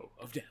meadow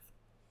of death.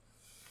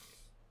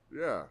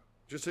 Yeah.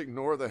 Just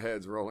ignore the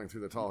heads rolling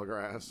through the tall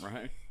grass.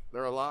 Right.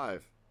 They're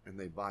alive, and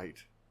they bite.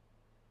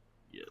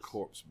 Yes.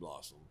 Corpse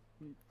blossom.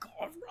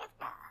 Corpse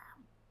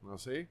blossom. Now,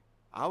 see?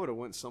 I would have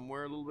went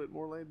somewhere a little bit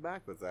more laid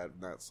back with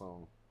that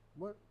song.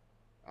 What?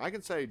 I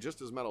can say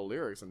just as metal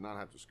lyrics and not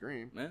have to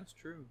scream. That's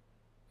true.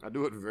 I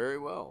do it very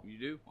well. You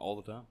do? All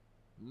the time.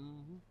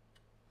 Mm-hmm.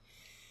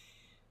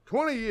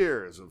 20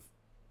 years of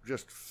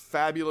just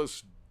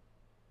fabulous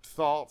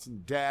thoughts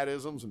and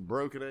dadisms and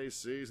broken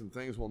ACs and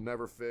things we'll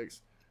never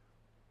fix.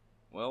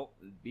 Well,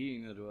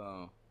 being that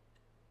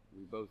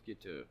we both get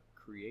to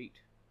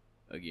create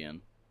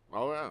again.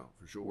 Oh, yeah,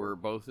 for sure. We're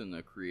both in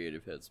the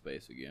creative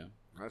headspace again.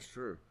 That's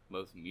true.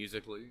 Both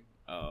musically,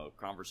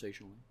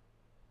 conversationally.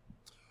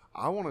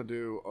 I want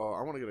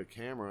to get a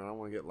camera, and I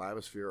want to get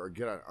Lavisphere or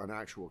get an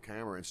actual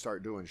camera and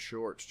start doing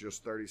shorts,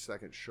 just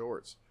 30-second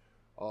shorts.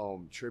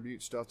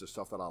 Tribute stuff to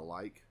stuff that I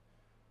like.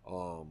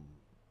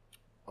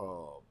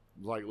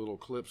 Like little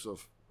clips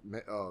of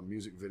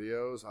music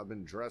videos. I've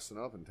been dressing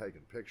up and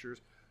taking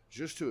pictures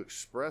just to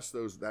express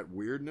that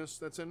weirdness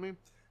that's in me.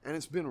 And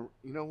it's been,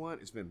 you know what?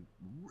 It's been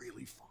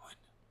really fun.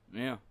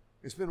 Yeah.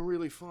 It's been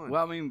really fun.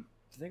 Well, I mean,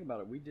 think about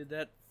it. We did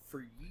that for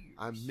years.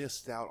 I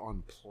missed out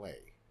on play.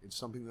 It's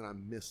something that I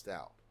missed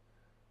out.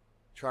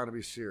 Trying to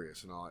be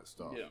serious and all that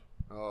stuff. Yeah.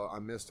 I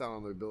missed out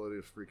on the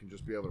ability to freaking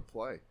just be able to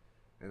play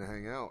and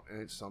hang out.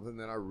 And it's something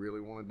that I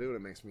really want to do. And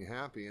it makes me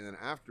happy. And then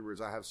afterwards,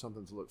 I have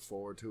something to look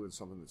forward to and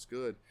something that's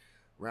good.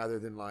 Rather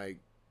than like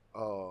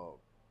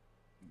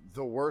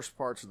the worst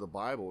parts of the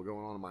Bible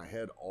going on in my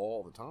head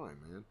all the time,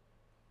 man.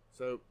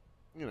 So,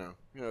 you know,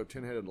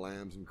 10-headed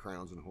lambs and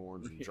crowns and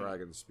horns and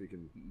dragons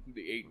speaking.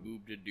 The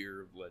 8-boobed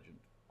deer of legend.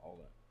 All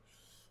that.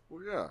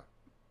 Well, yeah.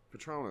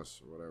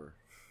 Patronus or whatever.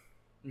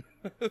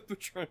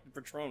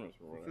 Patronus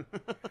or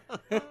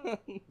whatever.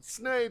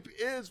 Snape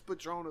is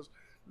Patronus.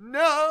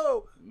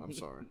 No! I'm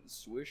sorry.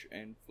 Swish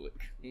and flick.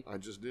 I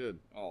just did.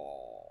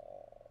 Aww.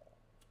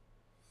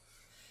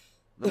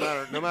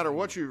 No matter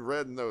what you've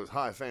read in those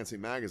high fancy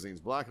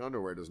magazines, black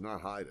underwear does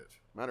not hide it.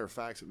 Matter of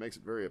fact, it makes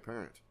it very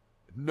apparent.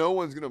 No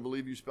one's going to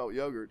believe you spelled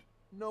yogurt.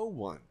 No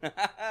one.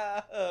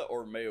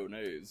 Or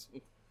mayonnaise.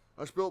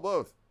 I spelled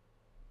both.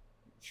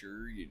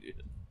 Sure you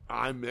did.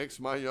 I mixed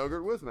my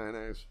yogurt with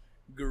mayonnaise.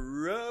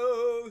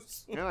 Gross.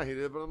 gross. And I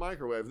heated it up in the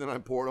microwave. Then I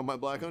pour it on my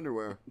black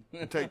underwear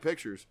and take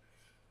pictures.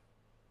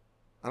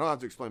 I don't have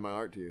to explain my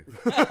art to you.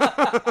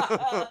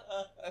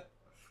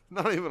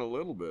 Not even a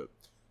little bit.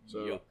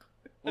 So,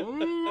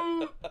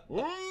 ooh.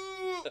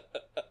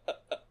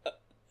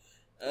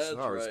 That's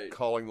Stars right.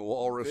 calling the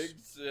walrus. Big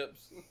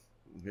sips.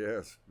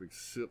 Yes, big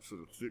sips of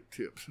the thick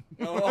tips.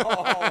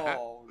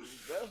 Oh,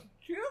 that's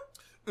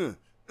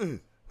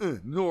cute.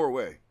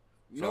 Norway.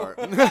 Sorry.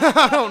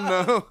 I don't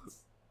know.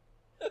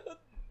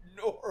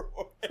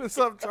 Norway.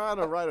 So I'm trying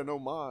to write an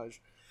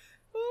homage.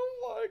 Oh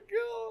my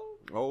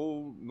god.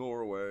 Oh,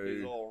 Norway.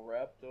 He's all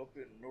wrapped up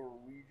in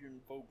Norwegian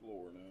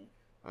folklore now.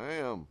 I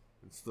am.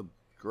 It's the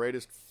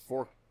greatest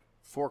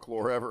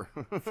folklore ever.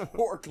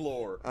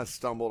 Folklore. I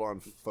stumbled on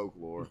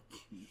folklore.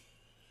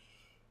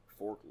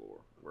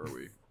 Folklore. Where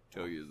we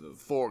tell you the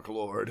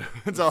Folklore.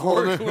 It's a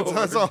whole new.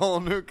 Folklore. It's a whole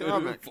new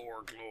comic.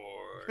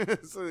 folklore.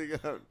 So you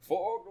got.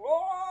 Folklore.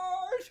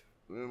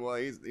 Well,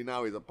 he's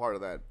a part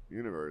of that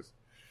universe.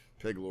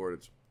 Pig Lord.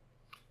 It's.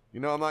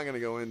 I'm not going to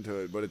go into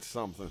it, but it's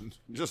something.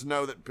 Just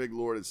know that Pig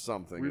Lord is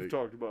something. We've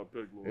talked about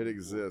Pig Lord. It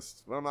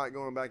exists. But I'm not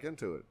going back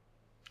into it.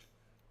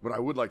 What I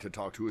would like to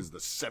talk to is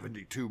the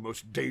 72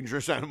 most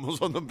dangerous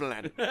animals on the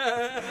planet.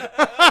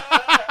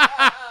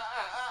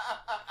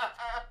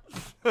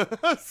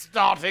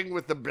 Starting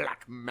with the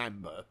black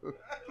mamba.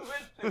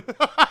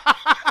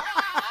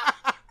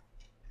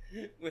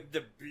 With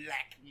the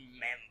black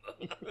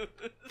mamba.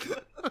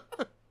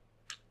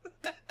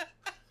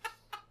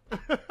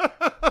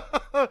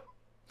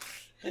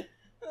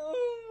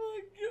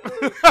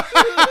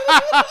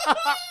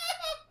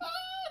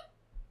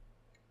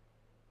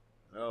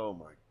 Oh my god. Oh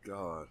my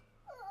god.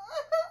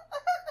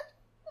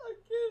 I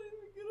can't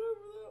even get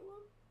over that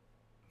one.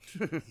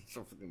 It's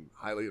a fucking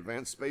highly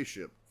advanced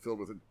spaceship filled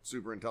with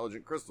super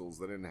intelligent crystals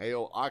that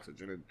inhale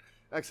oxygen and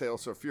exhale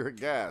sulfuric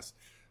gas,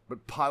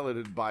 but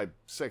piloted by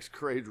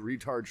sex-crazed,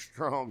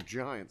 retard-strong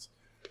giants.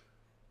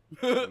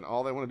 And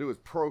all they want to do is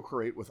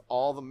procreate with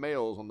all the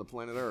males on the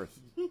planet Earth.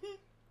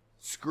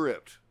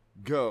 Script.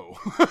 Go.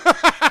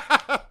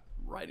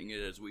 Writing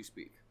it as we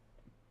speak.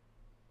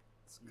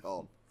 It's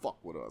called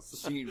Fuck With Us.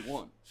 Scene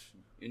 1.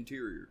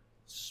 Interior.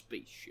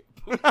 Spaceship.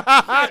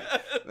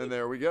 And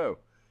there we go.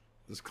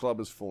 This club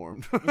is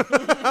formed.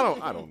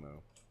 I don't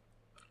know.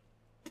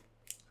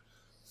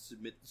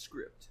 Submit the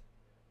script.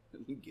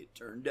 And get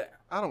turned down.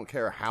 I don't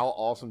care how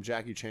awesome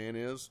Jackie Chan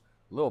is.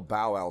 Lil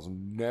Bow Wow's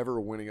never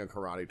winning a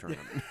karate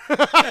tournament.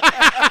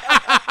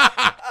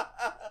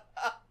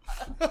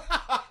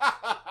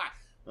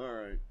 All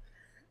right.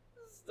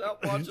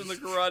 Stop watching the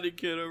Karate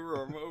Kid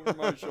over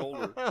my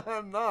shoulder.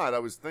 I'm not. I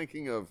was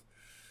watching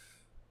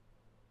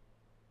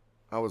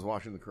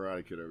the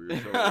Karate Kid over your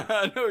shoulder.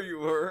 I know you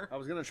were. I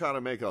was going to try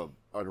to make a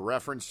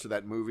reference to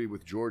that movie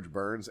with George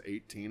Burns,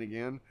 18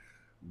 again,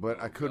 but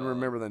I couldn't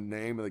remember the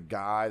name of the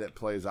guy that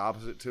plays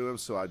opposite to him,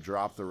 so I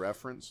dropped the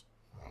reference.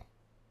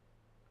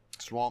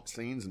 Swamp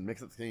scenes and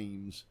mixed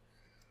themes.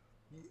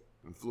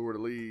 And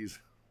Fleur-de-Lis.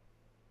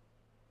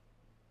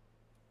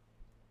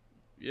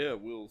 Yeah,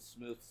 Will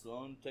Smith's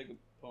son, take a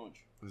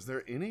punch. Is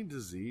there any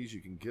disease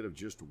you can get of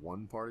just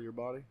one part of your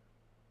body?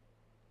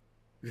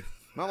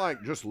 Not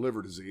like just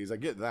liver disease. I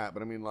get that,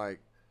 but I mean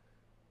like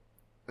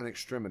an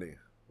extremity.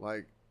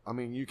 Like, I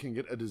mean, you can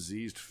get a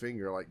diseased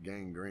finger like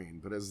gangrene,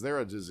 but is there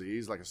a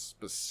disease, like a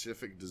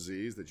specific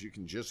disease that you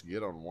can just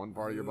get on one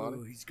part of your body?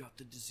 Oh, he's got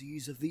the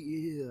disease of the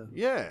ear.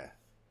 Yeah.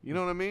 You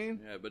know what I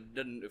mean? Yeah, but it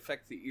doesn't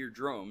affect the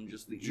eardrum,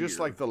 just the ear. Just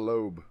like the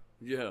lobe.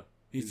 Yeah.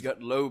 He's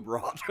got lobe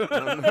rot.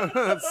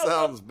 That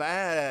sounds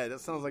bad. That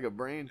sounds like a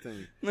brain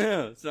thing.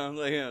 Yeah, it sounds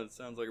like a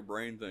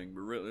brain thing.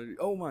 But really,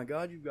 oh my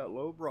God, you've got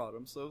lobe rot.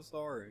 I'm so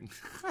sorry.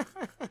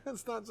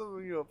 It's not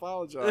something you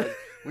apologize.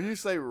 When you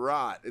say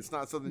rot, it's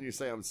not something you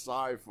say I'm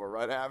sorry for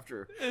right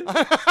after.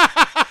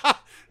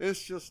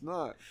 It's just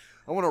not.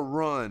 I want to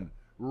run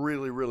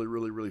really, really,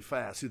 really, really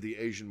fast through the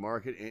Asian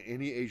market. And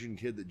any Asian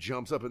kid that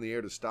jumps up in the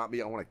air to stop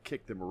me, I want to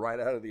kick them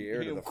right out of the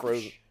air to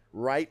the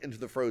right into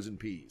the frozen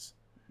peas.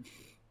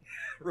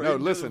 Right No,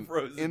 into listen, the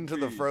frozen into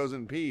the peas.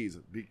 frozen peas,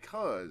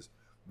 because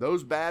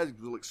those bags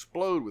will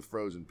explode with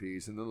frozen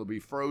peas, and there'll be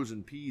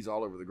frozen peas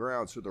all over the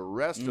ground. So the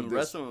rest of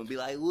them will be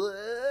like,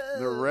 whoa.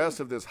 the rest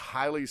of this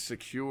highly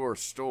secure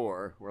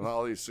store, where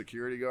all these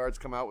security guards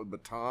come out with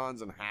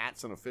batons and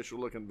hats and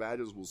official-looking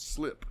badges, will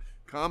slip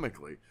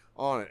comically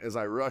on it as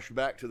I rush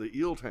back to the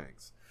eel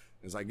tanks.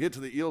 As I get to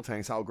the eel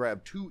tanks, I'll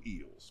grab 2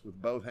 eels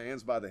with both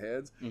hands by the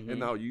heads,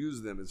 and I'll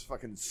use them as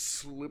fucking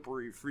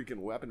slippery freaking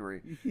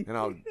weaponry, and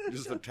I'll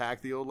just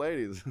attack the old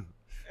ladies.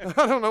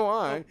 I don't know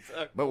why,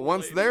 but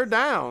once they're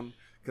down,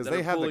 because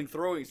they have pulling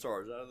throwing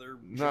stars out of their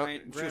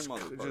giant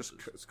grandmother purses.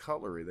 Just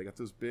cutlery. They got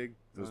those big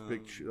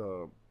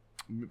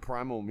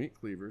primal meat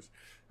cleavers.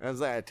 As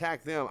I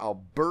attack them,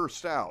 I'll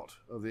burst out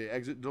of the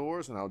exit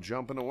doors, and I'll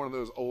jump into one of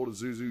those old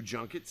Isuzu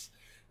junkets,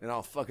 and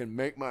I'll fucking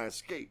make my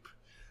escape.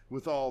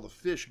 With all the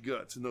fish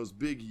guts and those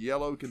big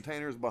yellow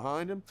containers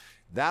behind them,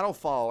 that'll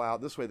fall out.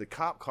 This way the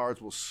cop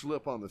cars will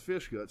slip on the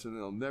fish guts and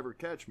they'll never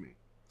catch me.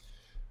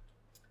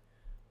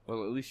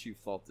 Well, at least you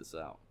fought this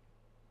out.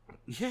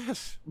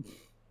 Yes.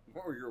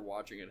 Or you're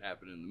watching it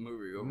happen in the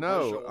movie. Over my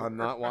No, shoulder. I'm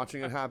not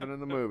watching it happen in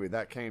the movie.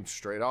 That came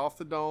straight off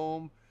the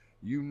dome.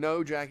 You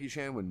know Jackie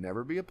Chan would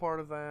never be a part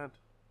of that.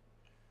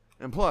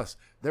 And plus,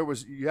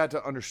 you had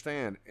to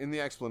understand, in the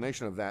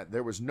explanation of that,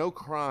 there was no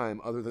crime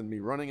other than me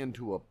running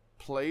into a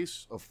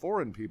place of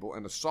foreign people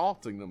and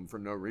assaulting them for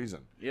no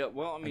reason. Yeah,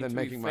 well, I mean, then to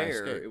making be my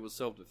fair, escape. it was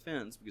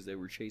self-defense because they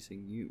were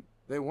chasing you.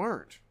 They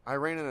weren't. I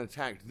ran and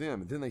attacked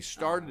them. Then they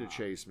started to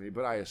chase me,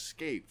 but I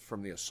escaped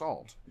from the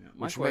assault. Yeah,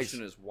 my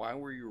question is, why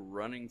were you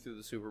running through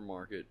the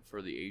supermarket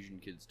for the Asian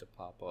kids to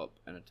pop up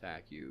and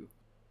attack you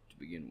to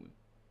begin with?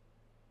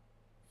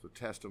 It's a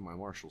test of my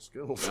martial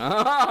skills.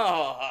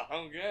 Oh,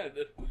 okay.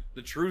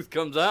 The truth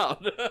comes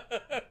out.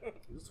 I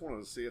just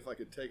wanted to see if I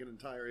could take an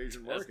entire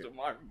Asian Test market. of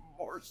my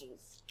martial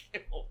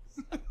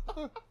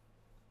skills.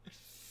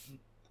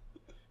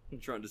 I'm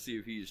trying to see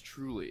if he is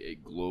truly a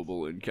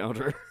global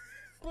encounter.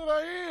 But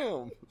I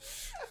am.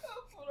 That's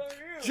what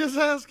I am. Just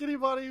ask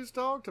anybody who's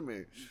talked to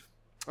me.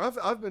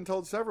 I've been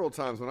told several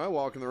times when I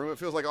walk in the room, it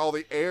feels like all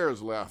the air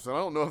is left, and I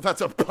don't know if that's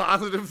a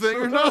positive thing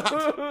or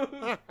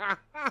not.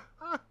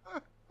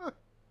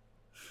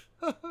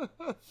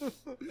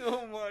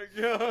 Oh my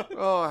god.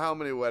 Oh, how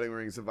many wedding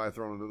rings have I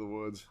thrown into the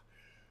woods?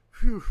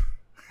 Whew.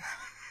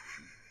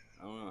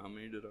 I don't know, how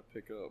many did I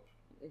pick up?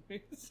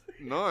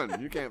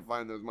 None. You can't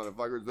find those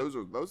motherfuckers.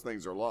 Those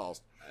things are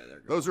lost. They're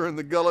gone. Those are in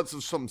the gullets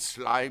of some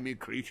slimy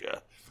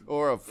creature,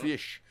 or a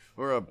fish,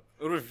 or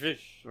Or a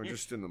fish. or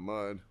just in the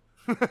mud.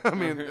 I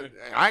mean,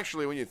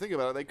 actually, when you think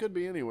about it, they could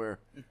be anywhere,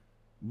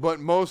 but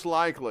most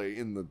likely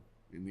in the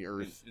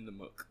earth In the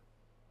muck.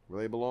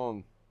 where they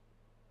belong.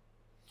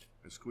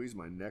 I squeezed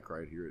my neck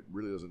right here. It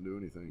really doesn't do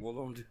anything, Well,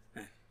 don't do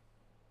that.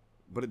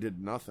 but it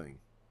did nothing.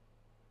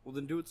 Well,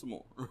 then do it some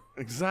more.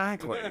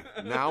 Exactly.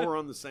 Now we're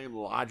on the same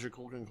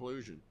logical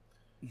conclusion.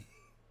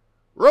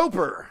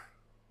 Roper.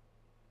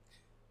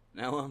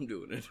 Now I'm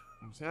doing it.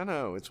 See, I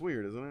know it's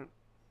weird, isn't it?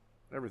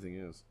 Everything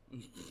is.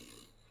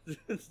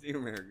 It's the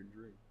American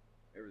dream.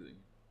 Everything.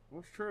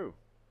 That's true.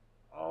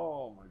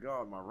 Oh my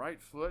God, my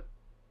right foot.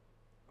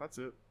 That's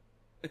it.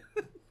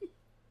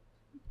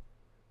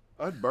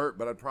 I'd burp,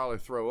 but I'd probably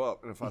throw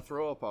up. And if I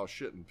throw up, I'll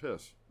shit and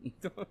piss.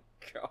 Oh,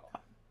 God.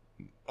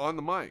 On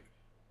the mic.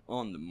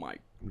 On the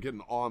mic. I'm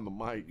getting on the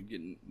mic. You're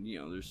getting,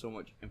 there's so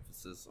much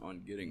emphasis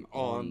on getting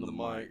On the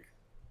mic.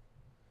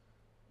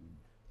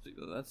 See,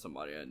 that's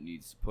somebody that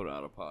needs to put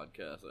out a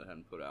podcast. I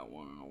hadn't put out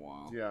one in a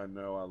while. Yeah, I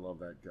know. I love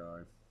that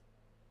guy.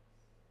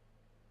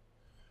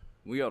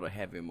 We ought to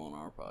have him on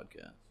our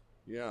podcast.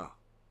 Yeah.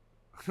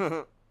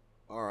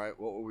 All right,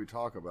 what will we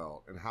talk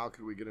about? And how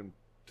could we get him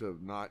to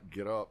not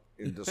get up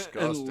in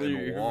disgust and,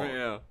 leave, walk?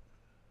 yeah.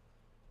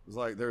 It's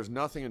like there's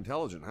nothing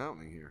intelligent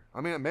happening here.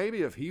 I mean,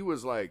 maybe if he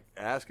was like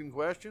asking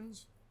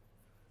questions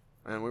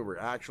and we were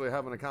actually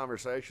having a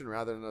conversation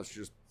rather than us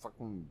just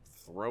fucking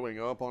throwing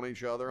up on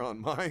each other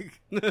on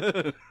mic.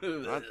 That's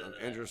an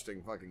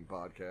interesting fucking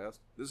podcast.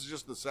 This is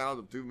just the sound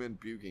of two men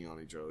puking on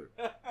each other.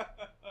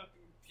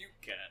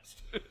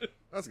 Pukecast.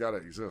 That's got to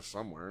exist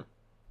somewhere.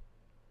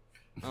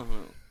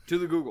 To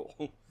the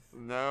Google.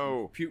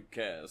 No.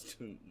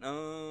 Pukecast.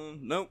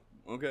 Nope.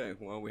 Okay,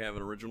 well, we have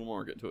an original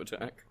market to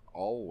attack.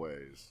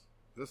 Always.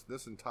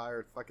 This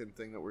entire fucking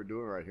thing that we're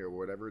doing right here,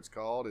 whatever it's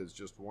called, is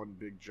just one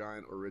big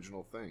giant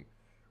original thing.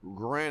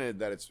 Granted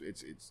that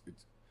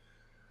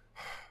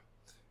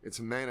it's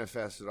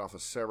manifested off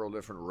of several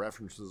different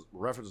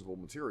referenceable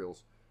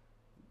materials,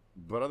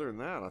 but other than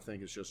that, I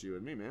think it's just you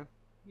and me, man.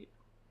 Yeah.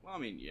 Well, I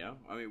mean, yeah.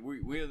 I mean,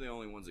 we're the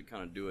only ones that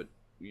kind of do it,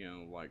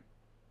 like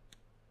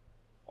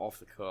off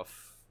the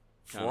cuff.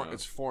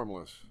 It's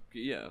formless.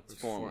 Yeah, it's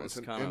formless.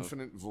 It's an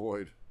infinite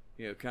void.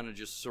 Yeah, kind of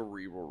just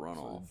cerebral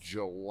runoff. It's a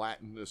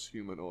gelatinous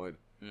humanoid.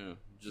 Yeah,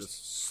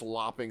 Just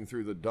slopping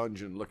through the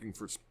dungeon looking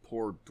for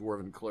poor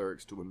dwarven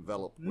clerics to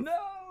envelop with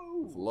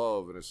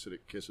love and acidic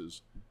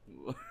kisses.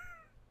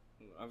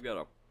 I've got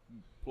a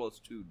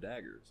 +2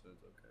 dagger, so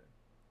it's okay.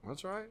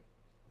 That's right.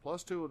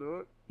 +2 will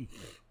do it.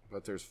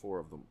 But there's 4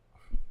 of them.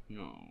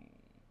 No.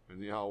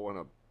 And y'all want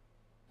to...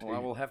 Well, I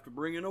will have to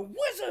bring in a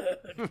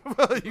wizard.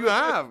 Well, you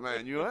have,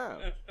 man. You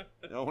have.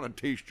 Y'all want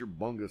to taste your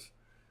bungus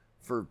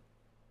for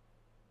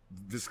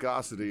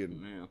viscosity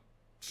and Yeah.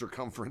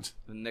 circumference.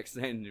 The next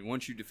thing,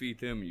 once you defeat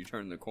them, you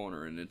turn the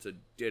corner, and it's a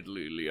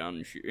deadly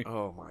Lianshi.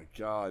 Oh, my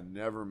God.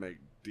 Never make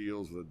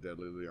deals with a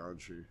deadly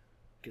Lianshi.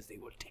 Because they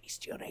will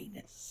taste your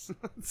anus.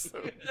 So...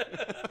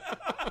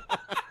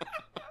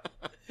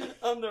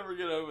 I'll never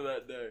get over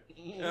that day.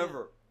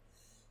 Ever.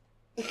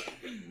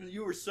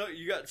 You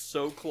got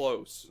so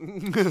close.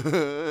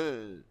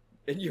 And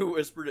you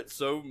whispered it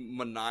so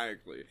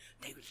maniacally.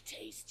 They will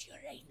taste your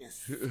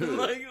anus.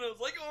 Like, and I was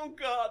like, oh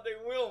God, they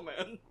will,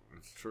 man.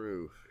 It's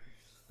true.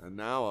 And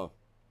now a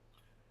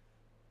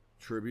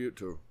tribute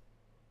to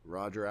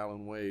Roger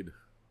Allen Wade.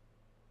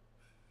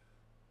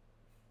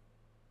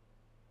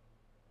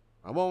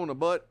 I want a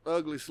butt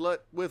ugly slut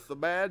with a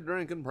bad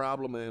drinking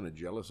problem and a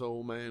jealous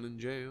old man in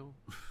jail.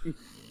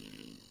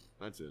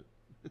 That's it.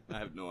 I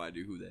have no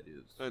idea who that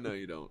is. I know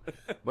you don't.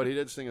 But he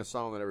did sing a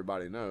song that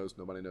everybody knows.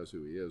 Nobody knows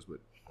who he is, but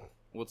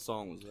What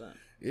song was that?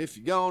 If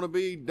you're gonna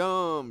be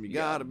dumb, you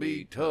gotta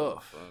be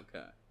tough.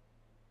 Okay.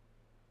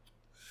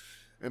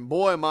 And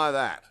boy, am I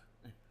that.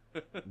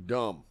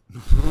 Dumb.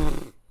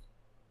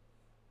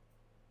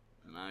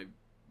 And I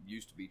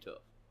used to be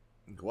tough.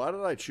 Why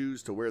did I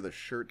choose to wear the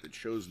shirt that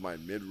shows my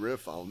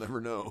midriff? I'll never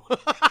know.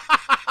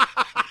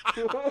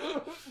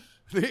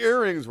 The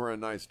earrings were a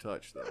nice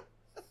touch, though.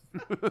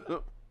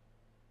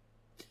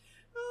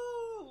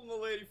 Oh, my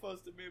lady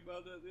fussed at me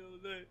about that the other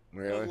day.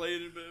 Really? I was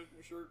laying in bed with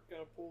my shirt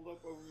kind of pulled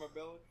up over my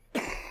belly.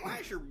 Why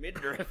is your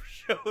midriff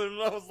showing?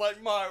 And I was like,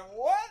 my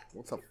what?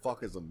 What the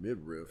fuck is a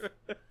midriff?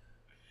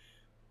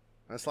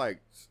 That's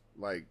like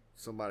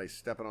somebody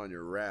stepping on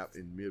your rap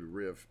in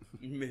midriff.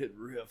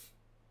 Midriff.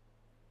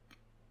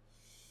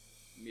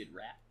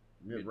 Mid-rap.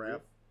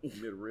 Mid-rap?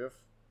 Midriff?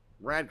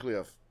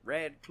 Radcliffe.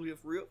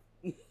 Radcliffe Rip.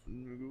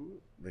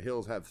 The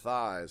Hills Have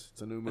Thighs.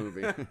 It's a new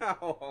movie.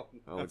 Oh,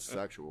 Oh, it's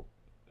sexual.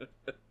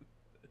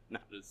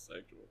 not as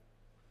sexual.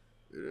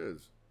 It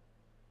is.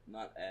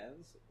 Not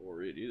as,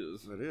 or it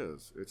is. It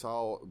is. It's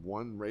all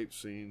one rape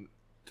scene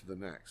to the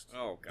next.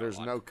 Oh, God. There's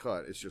no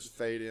cut. It's just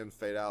fade in,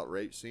 fade out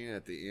rape scene.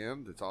 At the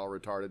end, it's all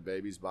retarded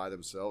babies by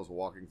themselves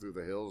walking through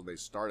the hills, and they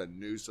start a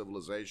new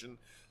civilization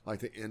like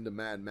the end of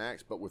Mad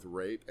Max, but with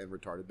rape and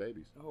retarded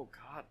babies. Oh,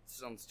 God.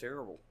 Sounds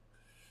terrible.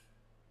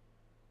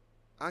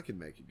 I can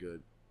make it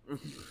good.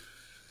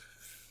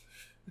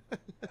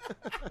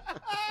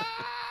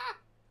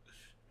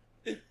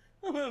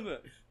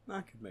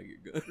 I can make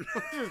it good.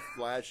 Just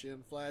flash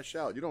in, flash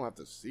out. You don't have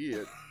to see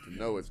it to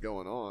know what's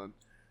going on.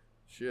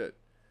 Shit.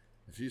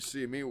 If you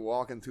see me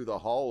walking through the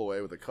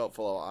hallway with a cup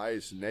full of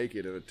ice,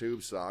 naked in a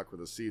tube sock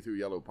with a see-through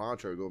yellow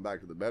poncho going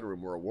back to the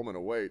bedroom where a woman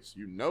awaits,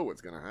 you know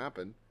what's going to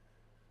happen.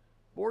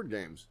 Board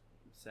games.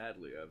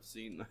 Sadly, I've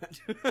seen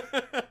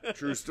that.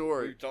 True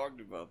story. We've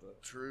talked about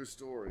that. True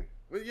story.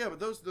 Well, yeah, but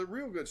the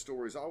real good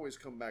stories always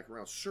come back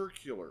around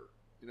circular.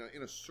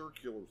 In a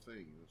circular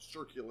thing,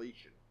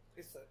 circulation.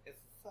 It's a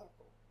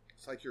circle.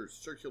 It's like your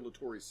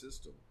circulatory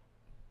system.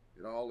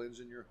 It all ends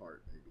in your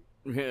heart, baby.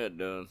 Yeah, it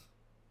does.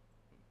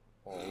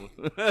 Oh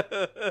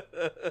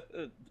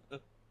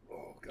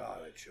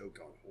God, I choked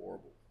on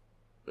horrible.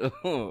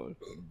 Oh,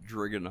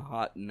 drinking a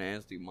hot,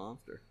 nasty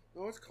monster.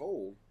 No, it's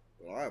cold,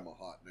 but I am a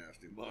hot,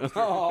 nasty monster.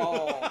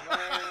 Oh,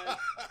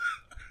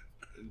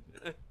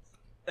 man.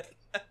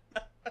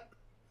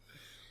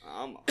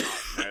 I'm a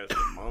hot, nasty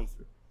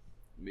monster.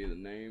 Be the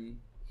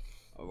name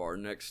of our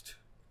next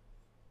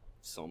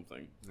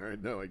something. I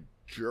know, I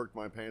jerked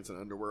my pants and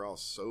underwear off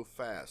so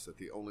fast that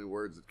the only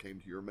words that came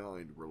to your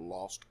mind were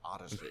Lost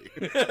Odyssey.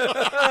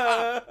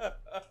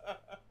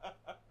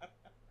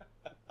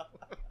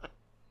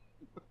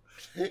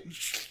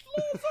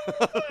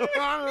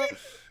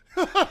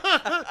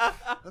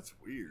 That's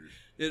weird.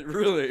 It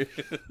really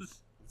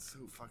is. It's so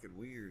fucking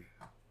weird.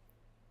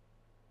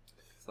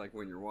 It's like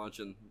when you're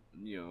watching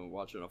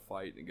a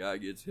fight and the guy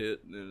gets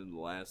hit, and then the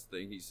last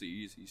thing he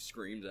sees, he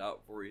screams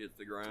out before he hits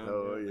the ground.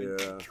 Oh, yeah.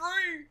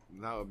 Scream!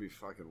 That would be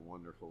fucking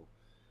wonderful.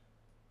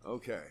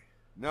 Okay.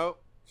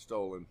 Nope.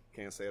 Stolen.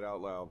 Can't say it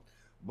out loud.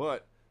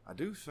 But I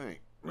do think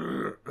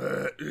that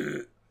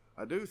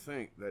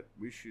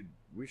we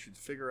should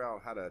figure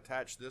out how to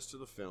attach this to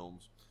the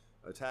films,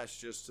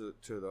 attach this to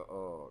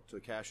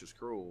Cassius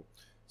Cruel,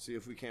 see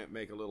if we can't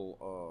make a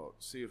little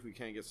see if we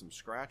can't get some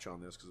scratch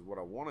on this, because what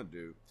I want to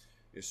do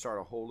is start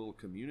a whole little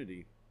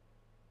community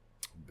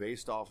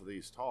based off of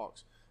these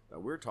talks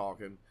that we're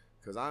talking,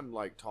 because I'm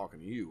like talking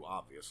to you,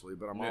 obviously,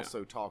 but I'm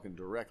also talking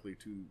directly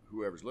to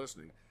whoever's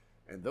listening,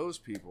 and those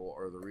people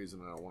are the reason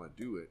that I want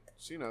to do it.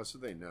 So, so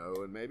they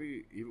know, and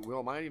maybe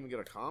might even get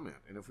a comment.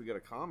 And if we get a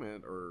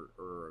comment or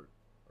a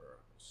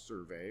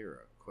survey or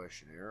a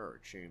questionnaire or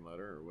a chain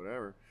letter or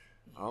whatever,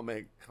 I'll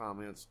make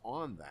comments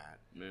on that,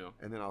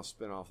 and then I'll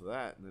spin off of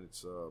that, and then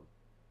it's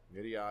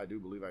Lydia, I do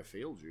believe I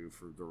failed you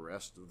for the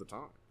rest of the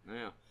time.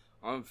 Yeah.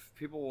 If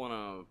people want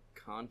to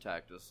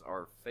contact us,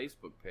 our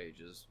Facebook page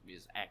is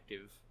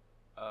active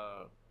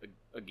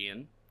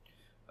again.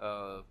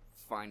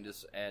 Find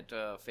us at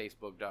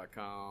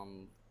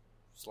facebook.com/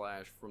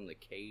 from the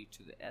K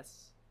to the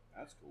S.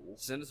 That's cool.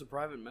 Send us a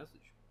private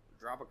message.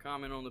 Drop a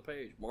comment on the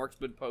page. Mark's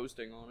been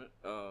posting on it.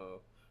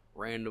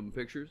 Random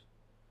pictures.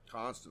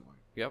 Constantly.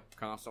 Yep,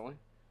 constantly.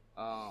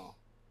 Well,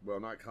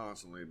 not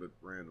constantly, but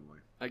randomly.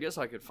 I guess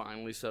I could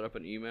finally set up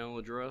an email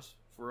address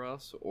for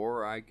us,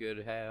 or I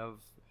could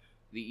have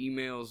the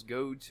emails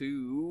go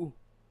to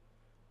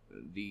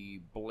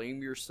the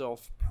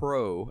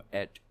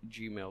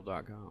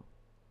blameyourselfpro@gmail.com.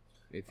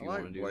 If you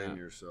want to do blame that.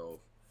 yourself.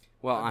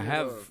 Well, I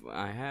have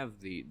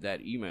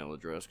that email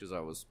address because I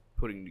was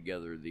putting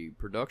together the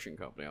production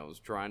company. I was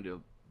trying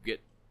to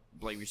get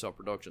Blame Yourself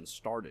Productions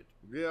started.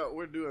 Yeah,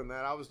 we're doing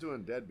that. I was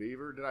doing Dead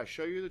Beaver. Did I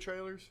show you the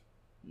trailers?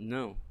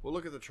 No. We'll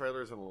look at the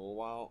trailers in a little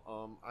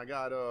while. I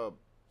got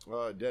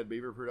Dead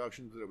Beaver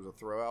Productions. It was a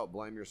throwout.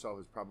 Blame Yourself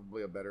is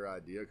probably a better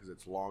idea because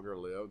it's longer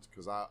lived.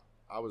 Because I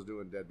was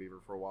doing Dead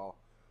Beaver for a while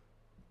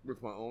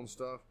with my own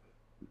stuff.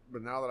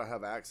 But now that I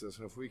have access,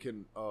 and if we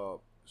can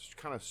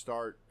kind of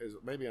start as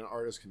maybe an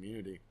artist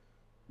community,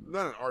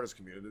 not an artist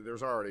community.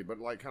 There's already, but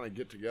like kind of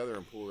get together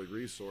and pool the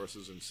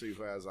resources and see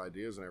who has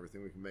ideas and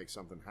everything. We can make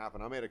something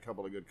happen. I made a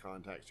couple of good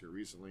contacts here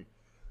recently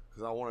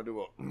because I want to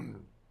do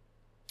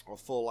a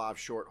full live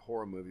short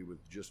horror movie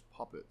with just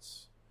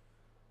puppets.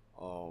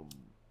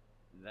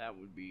 That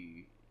would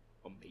be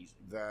amazing.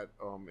 That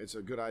it's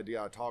a good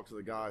idea. I talked to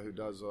the guy who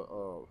does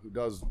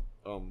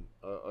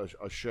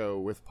a show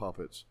with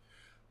puppets.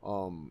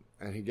 And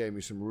he gave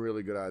me some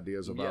really good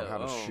ideas about how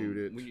to shoot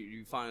it.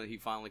 He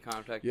finally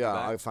contacted you Yeah,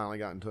 back? I finally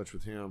got in touch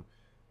with him.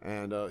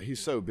 And he's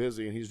so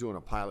busy, and he's doing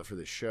a pilot for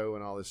this show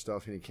and all this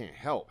stuff, and he can't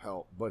help.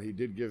 But he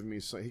did give me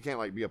some, he can't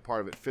like be a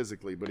part of it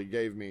physically, but he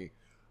gave me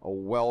a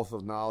wealth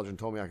of knowledge and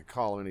told me I could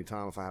call him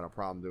anytime if I had a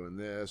problem doing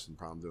this and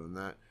problem doing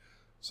that.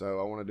 So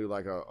I want to do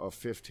like a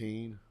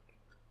 15,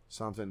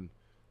 something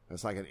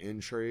that's like an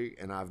intrigue,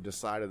 and I've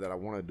decided that I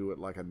want to do it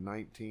like a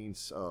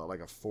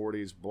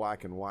 40s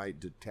black and white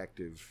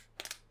detective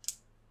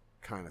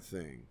kind of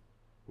thing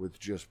with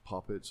just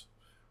puppets.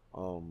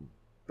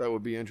 That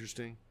would be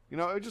interesting. You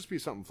know, it would just be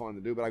something fun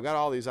to do. But I've got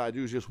all these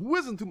ideas just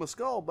whizzing through my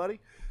skull, buddy.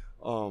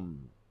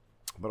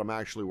 But I'm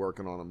actually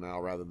working on them now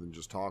rather than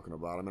just talking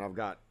about them. And I've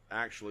got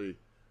actually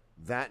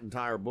that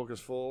entire book is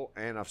full,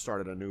 and I've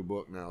started a new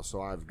book now,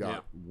 so I've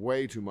got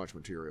way too much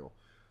material.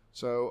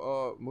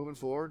 So, moving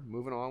forward,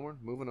 moving onward,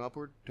 moving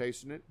upward,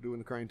 tasting it, doing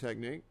the crane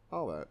technique,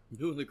 all that.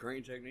 Doing the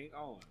crane technique?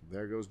 Oh.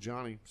 There goes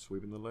Johnny,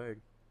 sweeping the leg.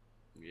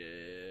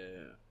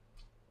 Yeah.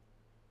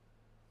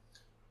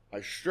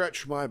 I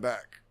stretch my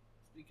back,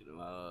 Speaking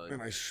of,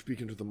 and I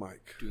speak into the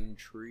mic.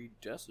 Doomtree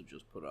Dessa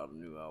just put out a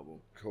new album.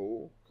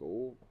 Cool.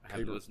 I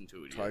haven't listened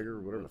to it yet. Tiger,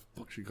 whatever the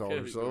fuck she calls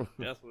herself.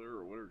 Dessa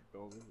or whatever she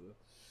calls it.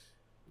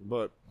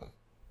 But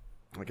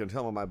I can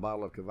tell by my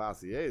bottle of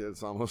Cavassier that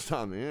it's almost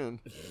time to end.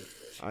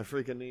 I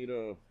freaking need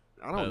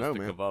I don't know,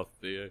 man.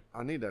 Cavassier.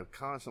 I need to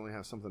constantly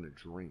have something to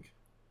drink.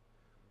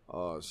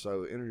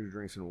 So energy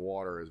drinks and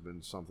water has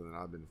been something that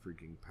I've been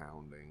freaking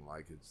pounding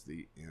like it's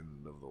the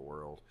end of the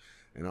world.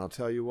 And I'll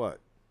tell you what,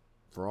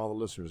 for all the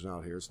listeners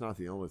out here, it's not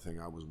the only thing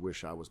I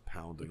wish I was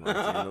pounding like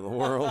the end of the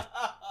world.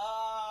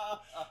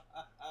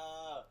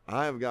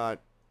 I've got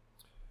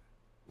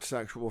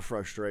sexual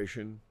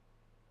frustration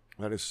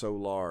that is so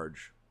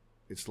large.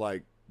 It's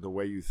like the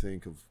way you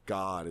think of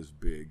God is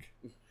big.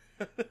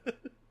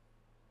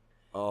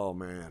 Oh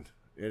man,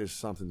 it is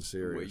something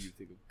serious. The way you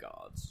think of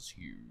gods is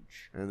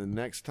huge. And the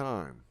next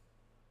time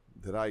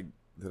that I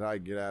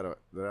get at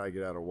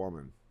a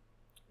woman,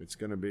 it's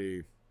going to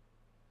be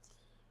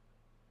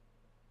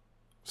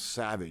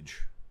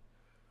savage.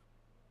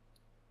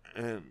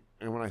 And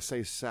when I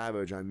say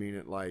savage, I mean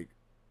it like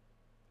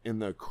in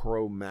the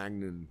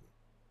Cro-Magnon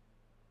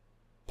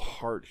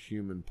part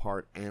human,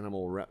 part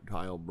animal,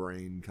 reptile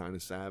brain kind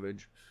of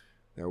savage.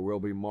 There will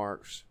be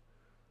marks,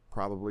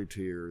 probably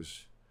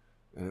tears,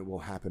 and it will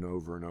happen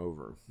over and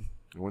over.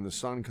 And when the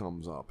sun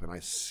comes up and I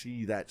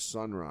see that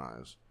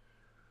sunrise,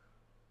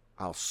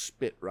 I'll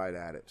spit right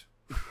at it.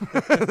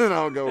 And then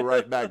I'll go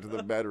right back to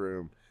the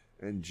bedroom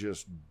and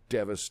just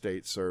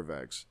devastate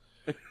cervix.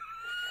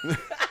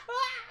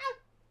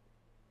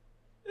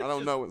 I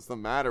don't know what's the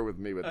matter with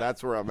me, but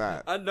that's where I'm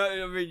at. I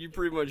mean, you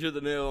pretty much hit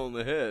the nail on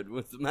the head.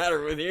 What's the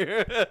matter with you?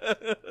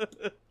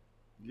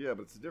 Yeah,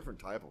 but it's a different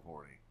type of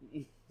horny.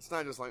 It's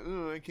not just like,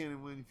 oh, I can't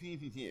even.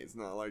 It's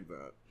not like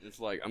that. It's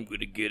like, I'm going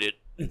to get it.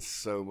 It's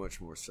so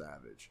much more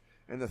savage.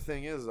 And the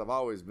thing is, I've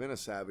always been a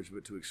savage,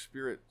 but to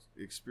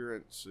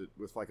experience it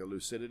with like a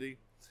lucidity,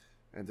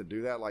 and to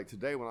do that, like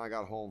today when I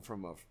got home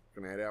from a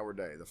 8-hour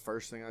day, the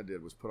first thing I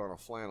did was put on a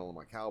flannel and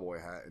my cowboy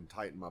hat and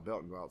tighten my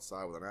belt and go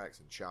outside with an axe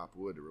and chop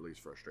wood to release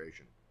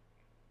frustration.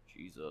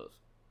 Jesus.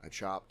 I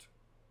chopped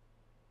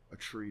a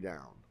tree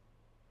down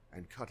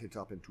and cut it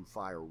up into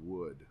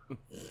firewood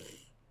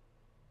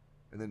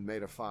and then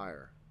made a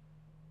fire.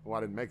 Well,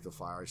 I didn't make the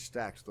fire. I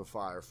stacked the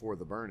fire for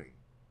the burning.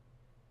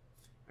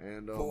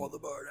 And For the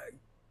burning.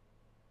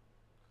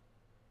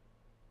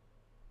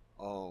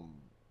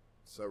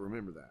 So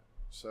remember that.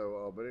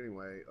 So, but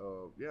anyway,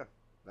 yeah,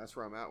 that's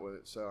where I'm at with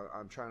it. So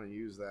I'm trying to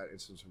use that in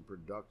some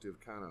productive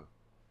kind of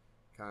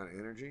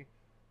energy.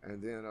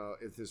 And then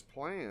if this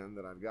plan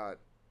that I've got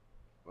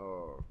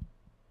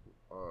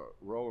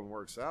rolling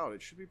works out,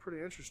 it should be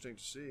pretty interesting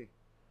to see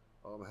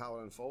how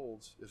it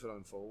unfolds, if it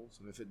unfolds.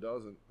 And if it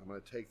doesn't, I'm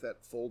going to take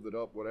that folded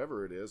up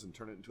whatever it is and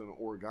turn it into an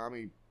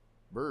origami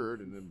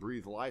bird and then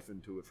breathe life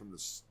into it from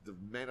the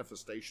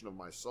manifestation of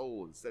my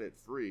soul and set it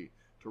free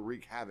to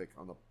wreak havoc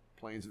on the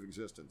planes of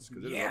existence.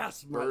 Because it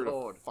is a bird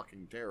of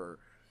fucking terror.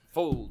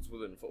 Folds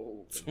within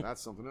folds. And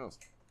that's something else.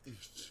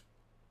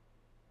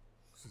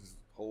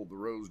 Hold the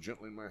rose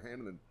gently in my hand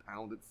and then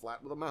pound it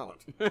flat with a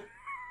mallet.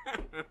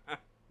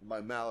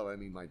 By mallet, I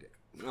mean my dick.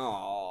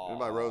 Aww. And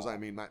by rose, I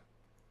mean my...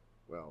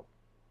 Well,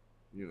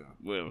 you know.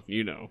 Well,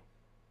 you know.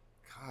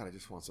 God, I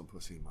just want some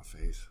pussy in my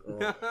face.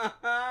 Oh.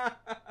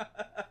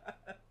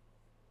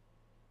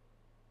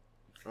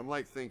 I'm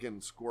like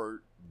thinking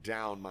squirt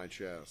down my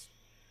chest.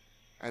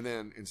 And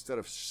then instead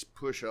of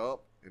push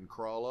up and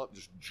crawl up,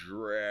 just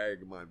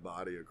drag my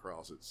body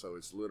across it. So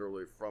it's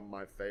literally from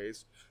my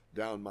face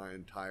down my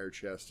entire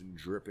chest and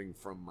dripping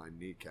from my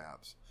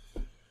kneecaps.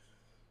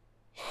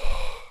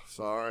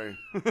 Sorry.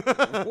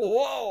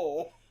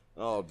 Whoa!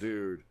 Oh,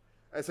 dude.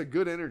 It's a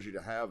good energy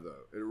to have,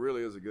 though. It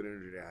really is a good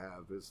energy to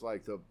have. It's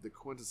like the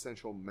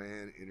quintessential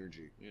man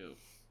energy. Yeah.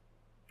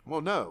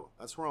 Well, no,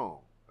 that's wrong.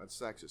 That's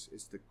sexist.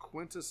 It's the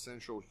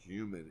quintessential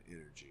human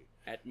energy.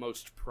 At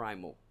most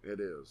primal. It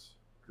is.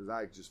 Because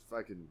I just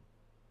fucking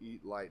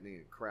eat lightning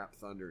and crap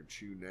thunder and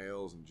chew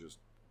nails and just...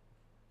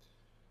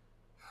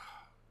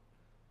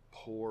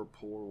 Poor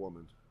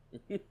woman.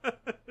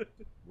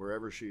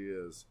 Wherever she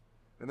is.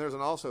 And there's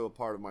also a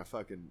part of my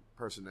fucking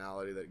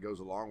personality that goes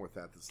along with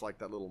that. That's like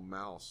that little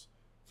mouse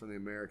from the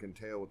American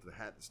Tail with the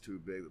hat that's too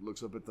big that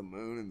looks up at the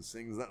moon and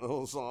sings that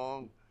little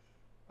song.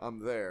 I'm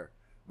there.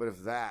 But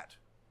if that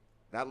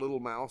little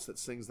mouse that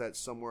sings that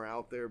somewhere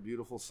out there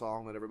beautiful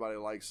song that everybody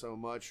likes so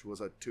much was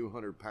a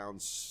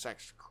 200-pound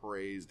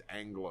sex-crazed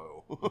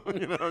Anglo.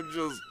 You know,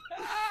 just...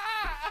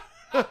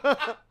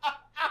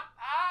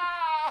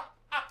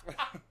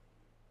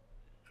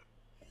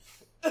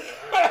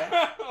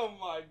 Oh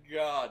my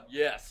God!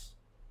 Yes,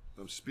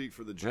 Speak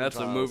for the Gentiles.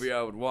 that's a movie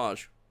I would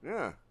watch.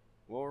 Yeah.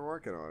 Well, we're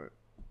working on it.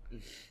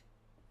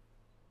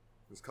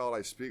 It's called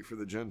I Speak for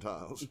the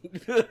Gentiles.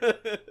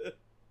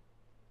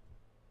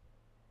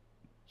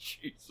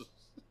 Jesus.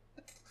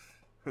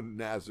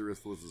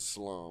 Nazareth was a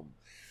slum.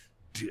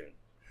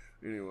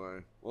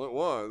 Anyway, well, it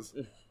was.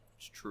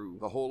 It's true.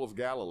 The whole of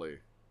Galilee.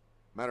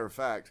 Matter of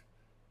fact,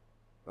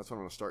 that's what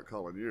I'm going to start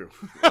calling you.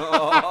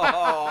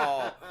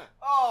 Oh,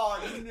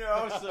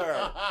 no,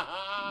 sir.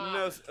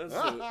 No,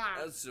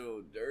 that's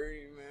so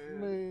dirty,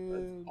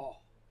 man.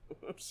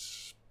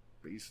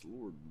 Space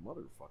Lord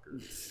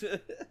motherfucker.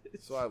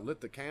 So I've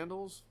lit the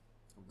candles.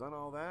 I've done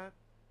all that.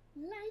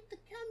 Light the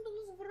candles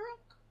of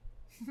rock.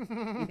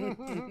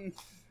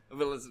 I've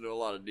been listening to a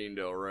lot of Dean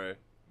Del Rey.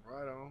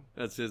 Right on.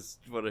 That's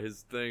one of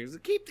his things.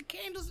 Keep the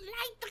candles,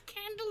 light the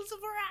candles of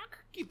rock.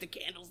 Keep the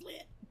candles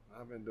lit.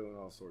 I've been doing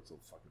all sorts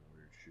of fucking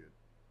weird shit.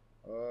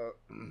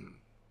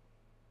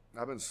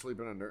 I've been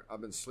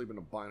sleeping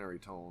to binary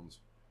tones.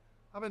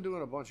 I've been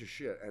doing a bunch of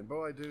shit, and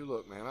boy, I do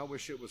look, man. I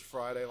wish it was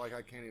Friday, like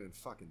I can't even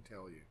fucking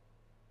tell you.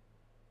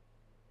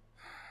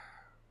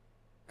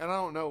 And I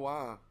don't know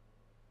why,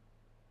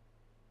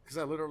 because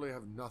I literally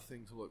have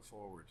nothing to look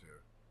forward to,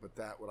 but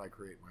that what I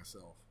create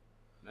myself.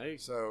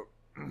 Nice. So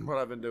what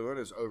I've been doing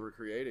is over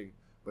creating,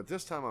 but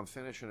this time I'm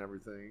finishing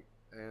everything.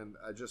 And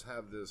I just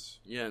have this...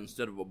 Yeah,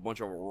 instead of a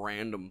bunch of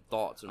random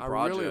thoughts and I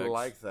projects. really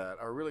like that.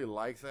 I really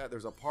like that.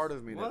 There's a part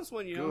of me that's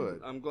when, good.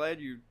 I'm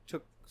glad you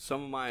took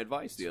some of my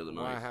advice the other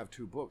night. I have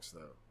 2 books,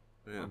 though.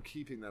 Yeah. I'm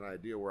keeping that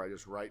idea where I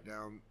just write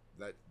down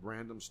that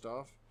random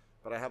stuff.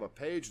 But I have a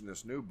page in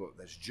this new book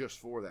that's just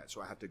for that.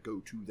 So I have to go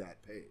to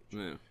that page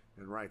and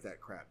write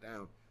that crap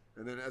down.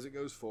 And then as it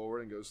goes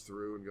forward and goes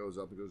through and goes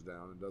up and goes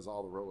down and does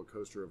all the roller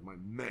coaster of my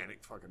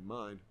manic fucking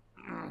mind,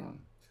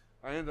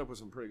 I end up with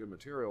some pretty good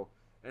material.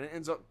 And it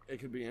ends up, it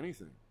could be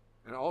anything.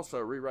 And also,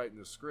 rewriting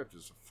the script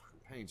is a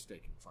fucking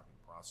painstaking fucking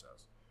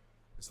process.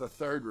 It's the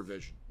 3rd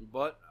revision.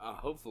 But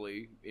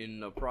hopefully, in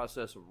the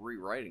process of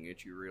rewriting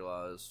it, you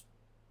realize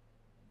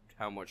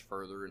how much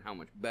further and how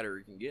much better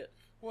it can get.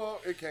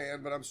 Well, it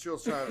can, but I'm still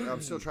trying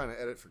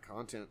to edit for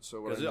content.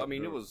 So what I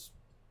mean, it was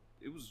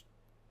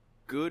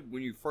good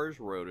when you first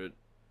wrote it,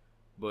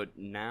 but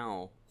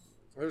now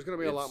there's going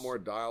to be a lot more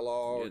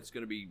dialogue. It's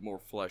going to be more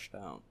fleshed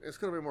out. It's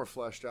going to be more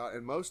fleshed out,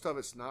 and most of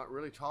it's not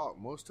really talk.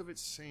 Most of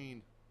it's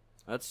scene.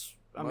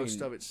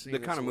 Most of it's scene. The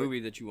kind of movie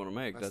that you want to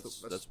make.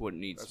 That's what it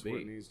needs to be. That's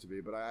what it needs to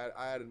be. But I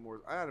added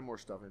more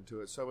stuff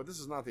into it. So, but this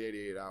is not the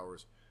 88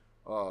 Hours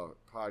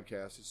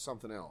podcast. It's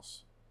something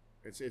else.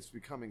 It's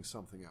becoming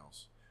something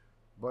else.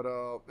 But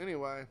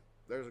anyway,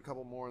 there's a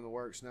couple more in the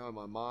works now in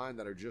my mind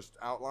that are just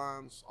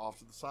outlines off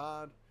to the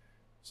side.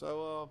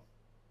 So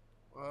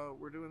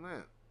we're doing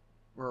that.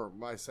 Or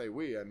when I say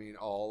we, I mean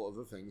all of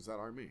the things that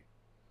are me.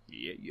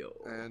 Yeah, yo.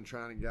 And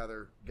trying to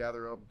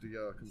gather up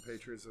the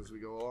compatriots as we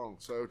go along.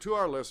 So to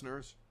our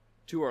listeners,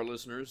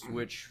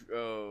 which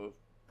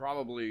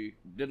probably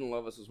didn't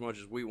love us as much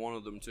as we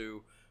wanted them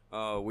to,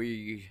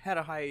 we had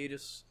a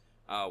hiatus.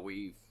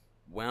 We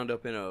wound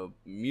up in a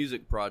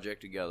music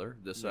project together,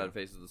 This Side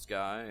Face of the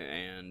Sky,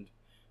 and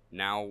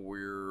now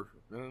we're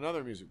in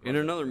another music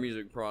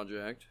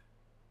project.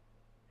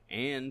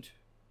 And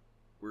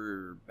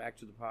we're back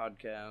to the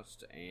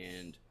podcast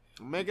and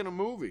making a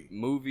movie.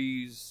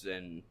 Movies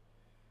and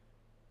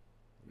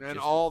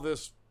all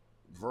this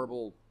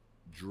verbal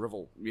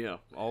drivel. Yeah,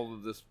 all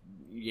of this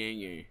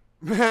yang.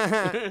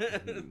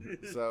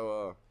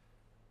 So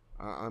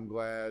I'm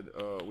glad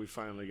we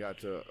finally got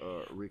to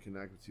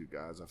reconnect with you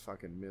guys. I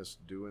fucking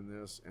missed doing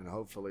this, and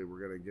hopefully we're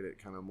going to get it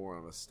kind of more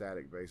on a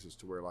static basis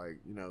to where, like,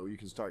 you know, you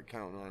can start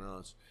counting on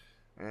us.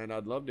 And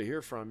I'd love to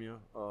hear from you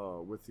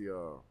with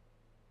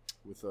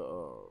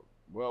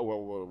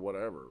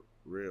whatever,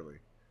 really.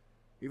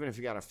 Even if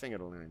you got a finger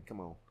to learn, come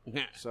on.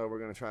 So we're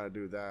going to try to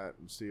do that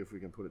and see if we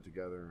can put it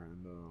together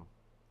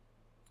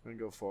and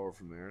go forward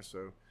from there.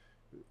 So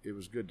It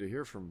was good to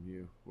hear from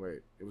you.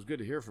 Wait, it was good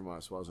to hear from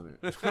us, wasn't it?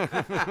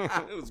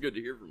 It was good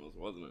to hear from us,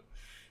 wasn't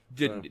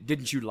it?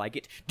 Didn't you like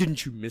it?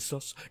 Didn't you miss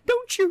us?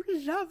 Don't you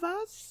love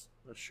us?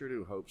 I sure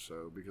do hope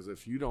so, because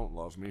if you don't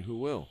love me, who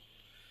will?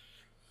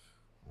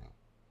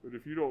 But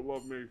if you don't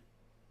love me,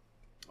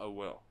 oh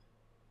well.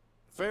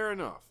 Fair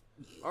enough.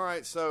 All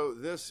right, so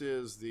this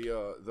is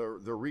the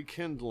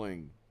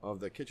rekindling of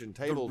the kitchen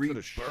table to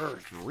the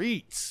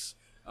streets.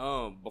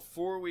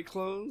 Before we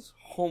close,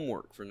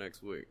 homework for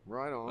next week.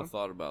 Right on. I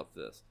thought about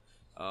this.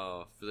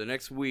 For the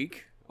next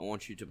week, I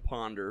want you to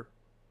ponder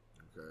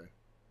Okay.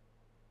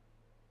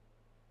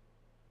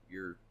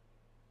 your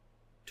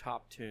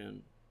top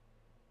 10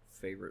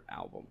 favorite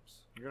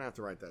albums. You're going to have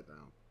to write that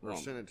down. Or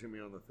send it to me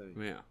on the thing.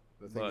 Yeah.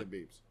 The thing that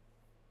beeps.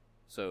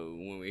 So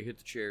when we hit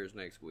the chairs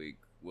next week,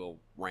 we'll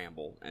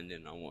ramble, and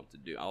then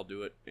I'll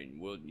do it,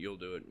 and you'll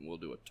do it, and we'll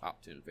do a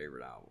top 10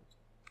 favorite albums.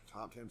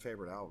 Top 10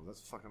 favorite albums.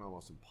 That's fucking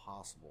almost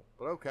impossible.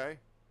 But okay.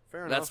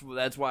 Fair enough.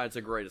 That's why it's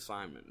a great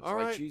assignment. It's all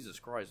like, right. Jesus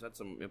Christ, that's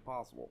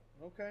impossible.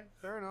 Okay.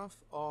 Fair enough.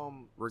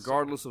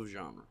 Regardless of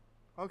genre.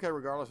 Okay,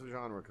 regardless of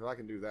genre, because I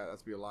can do that.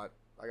 That's be a lot.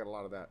 I got a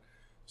lot of that.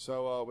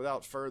 So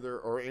without further,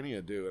 or any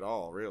ado at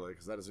all, really,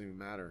 because that doesn't even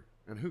matter.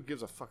 And who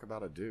gives a fuck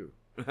about ado?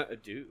 A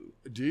dude.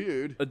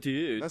 A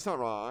dude. That's not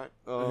right.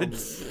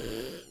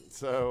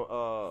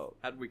 So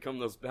how did we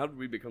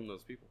become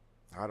those people?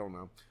 I don't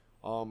know.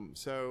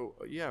 So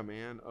yeah,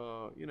 man.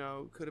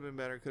 Could have been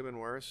better, could have been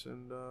worse,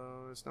 and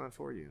it's not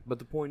for you. But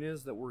the point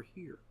is that we're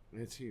here.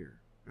 It's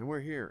here, and we're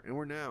here, and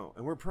we're now,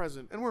 and we're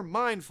present, and we're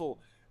mindful.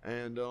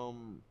 And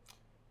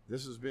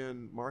this has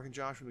been Mark and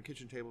Josh from the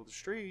kitchen table of the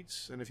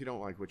streets. And if you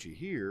don't like what you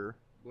hear,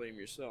 blame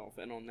yourself.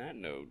 And on that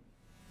note,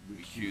 we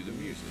cue the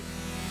music.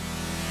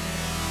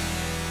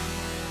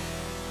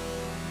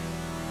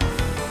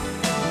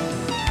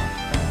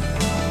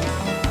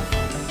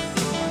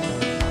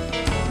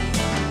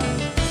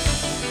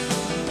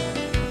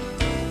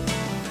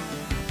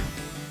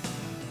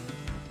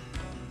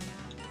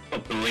 A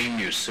Blame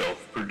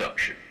Yourself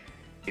production.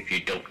 If you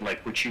don't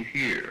like what you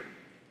hear,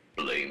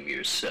 blame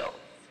yourself.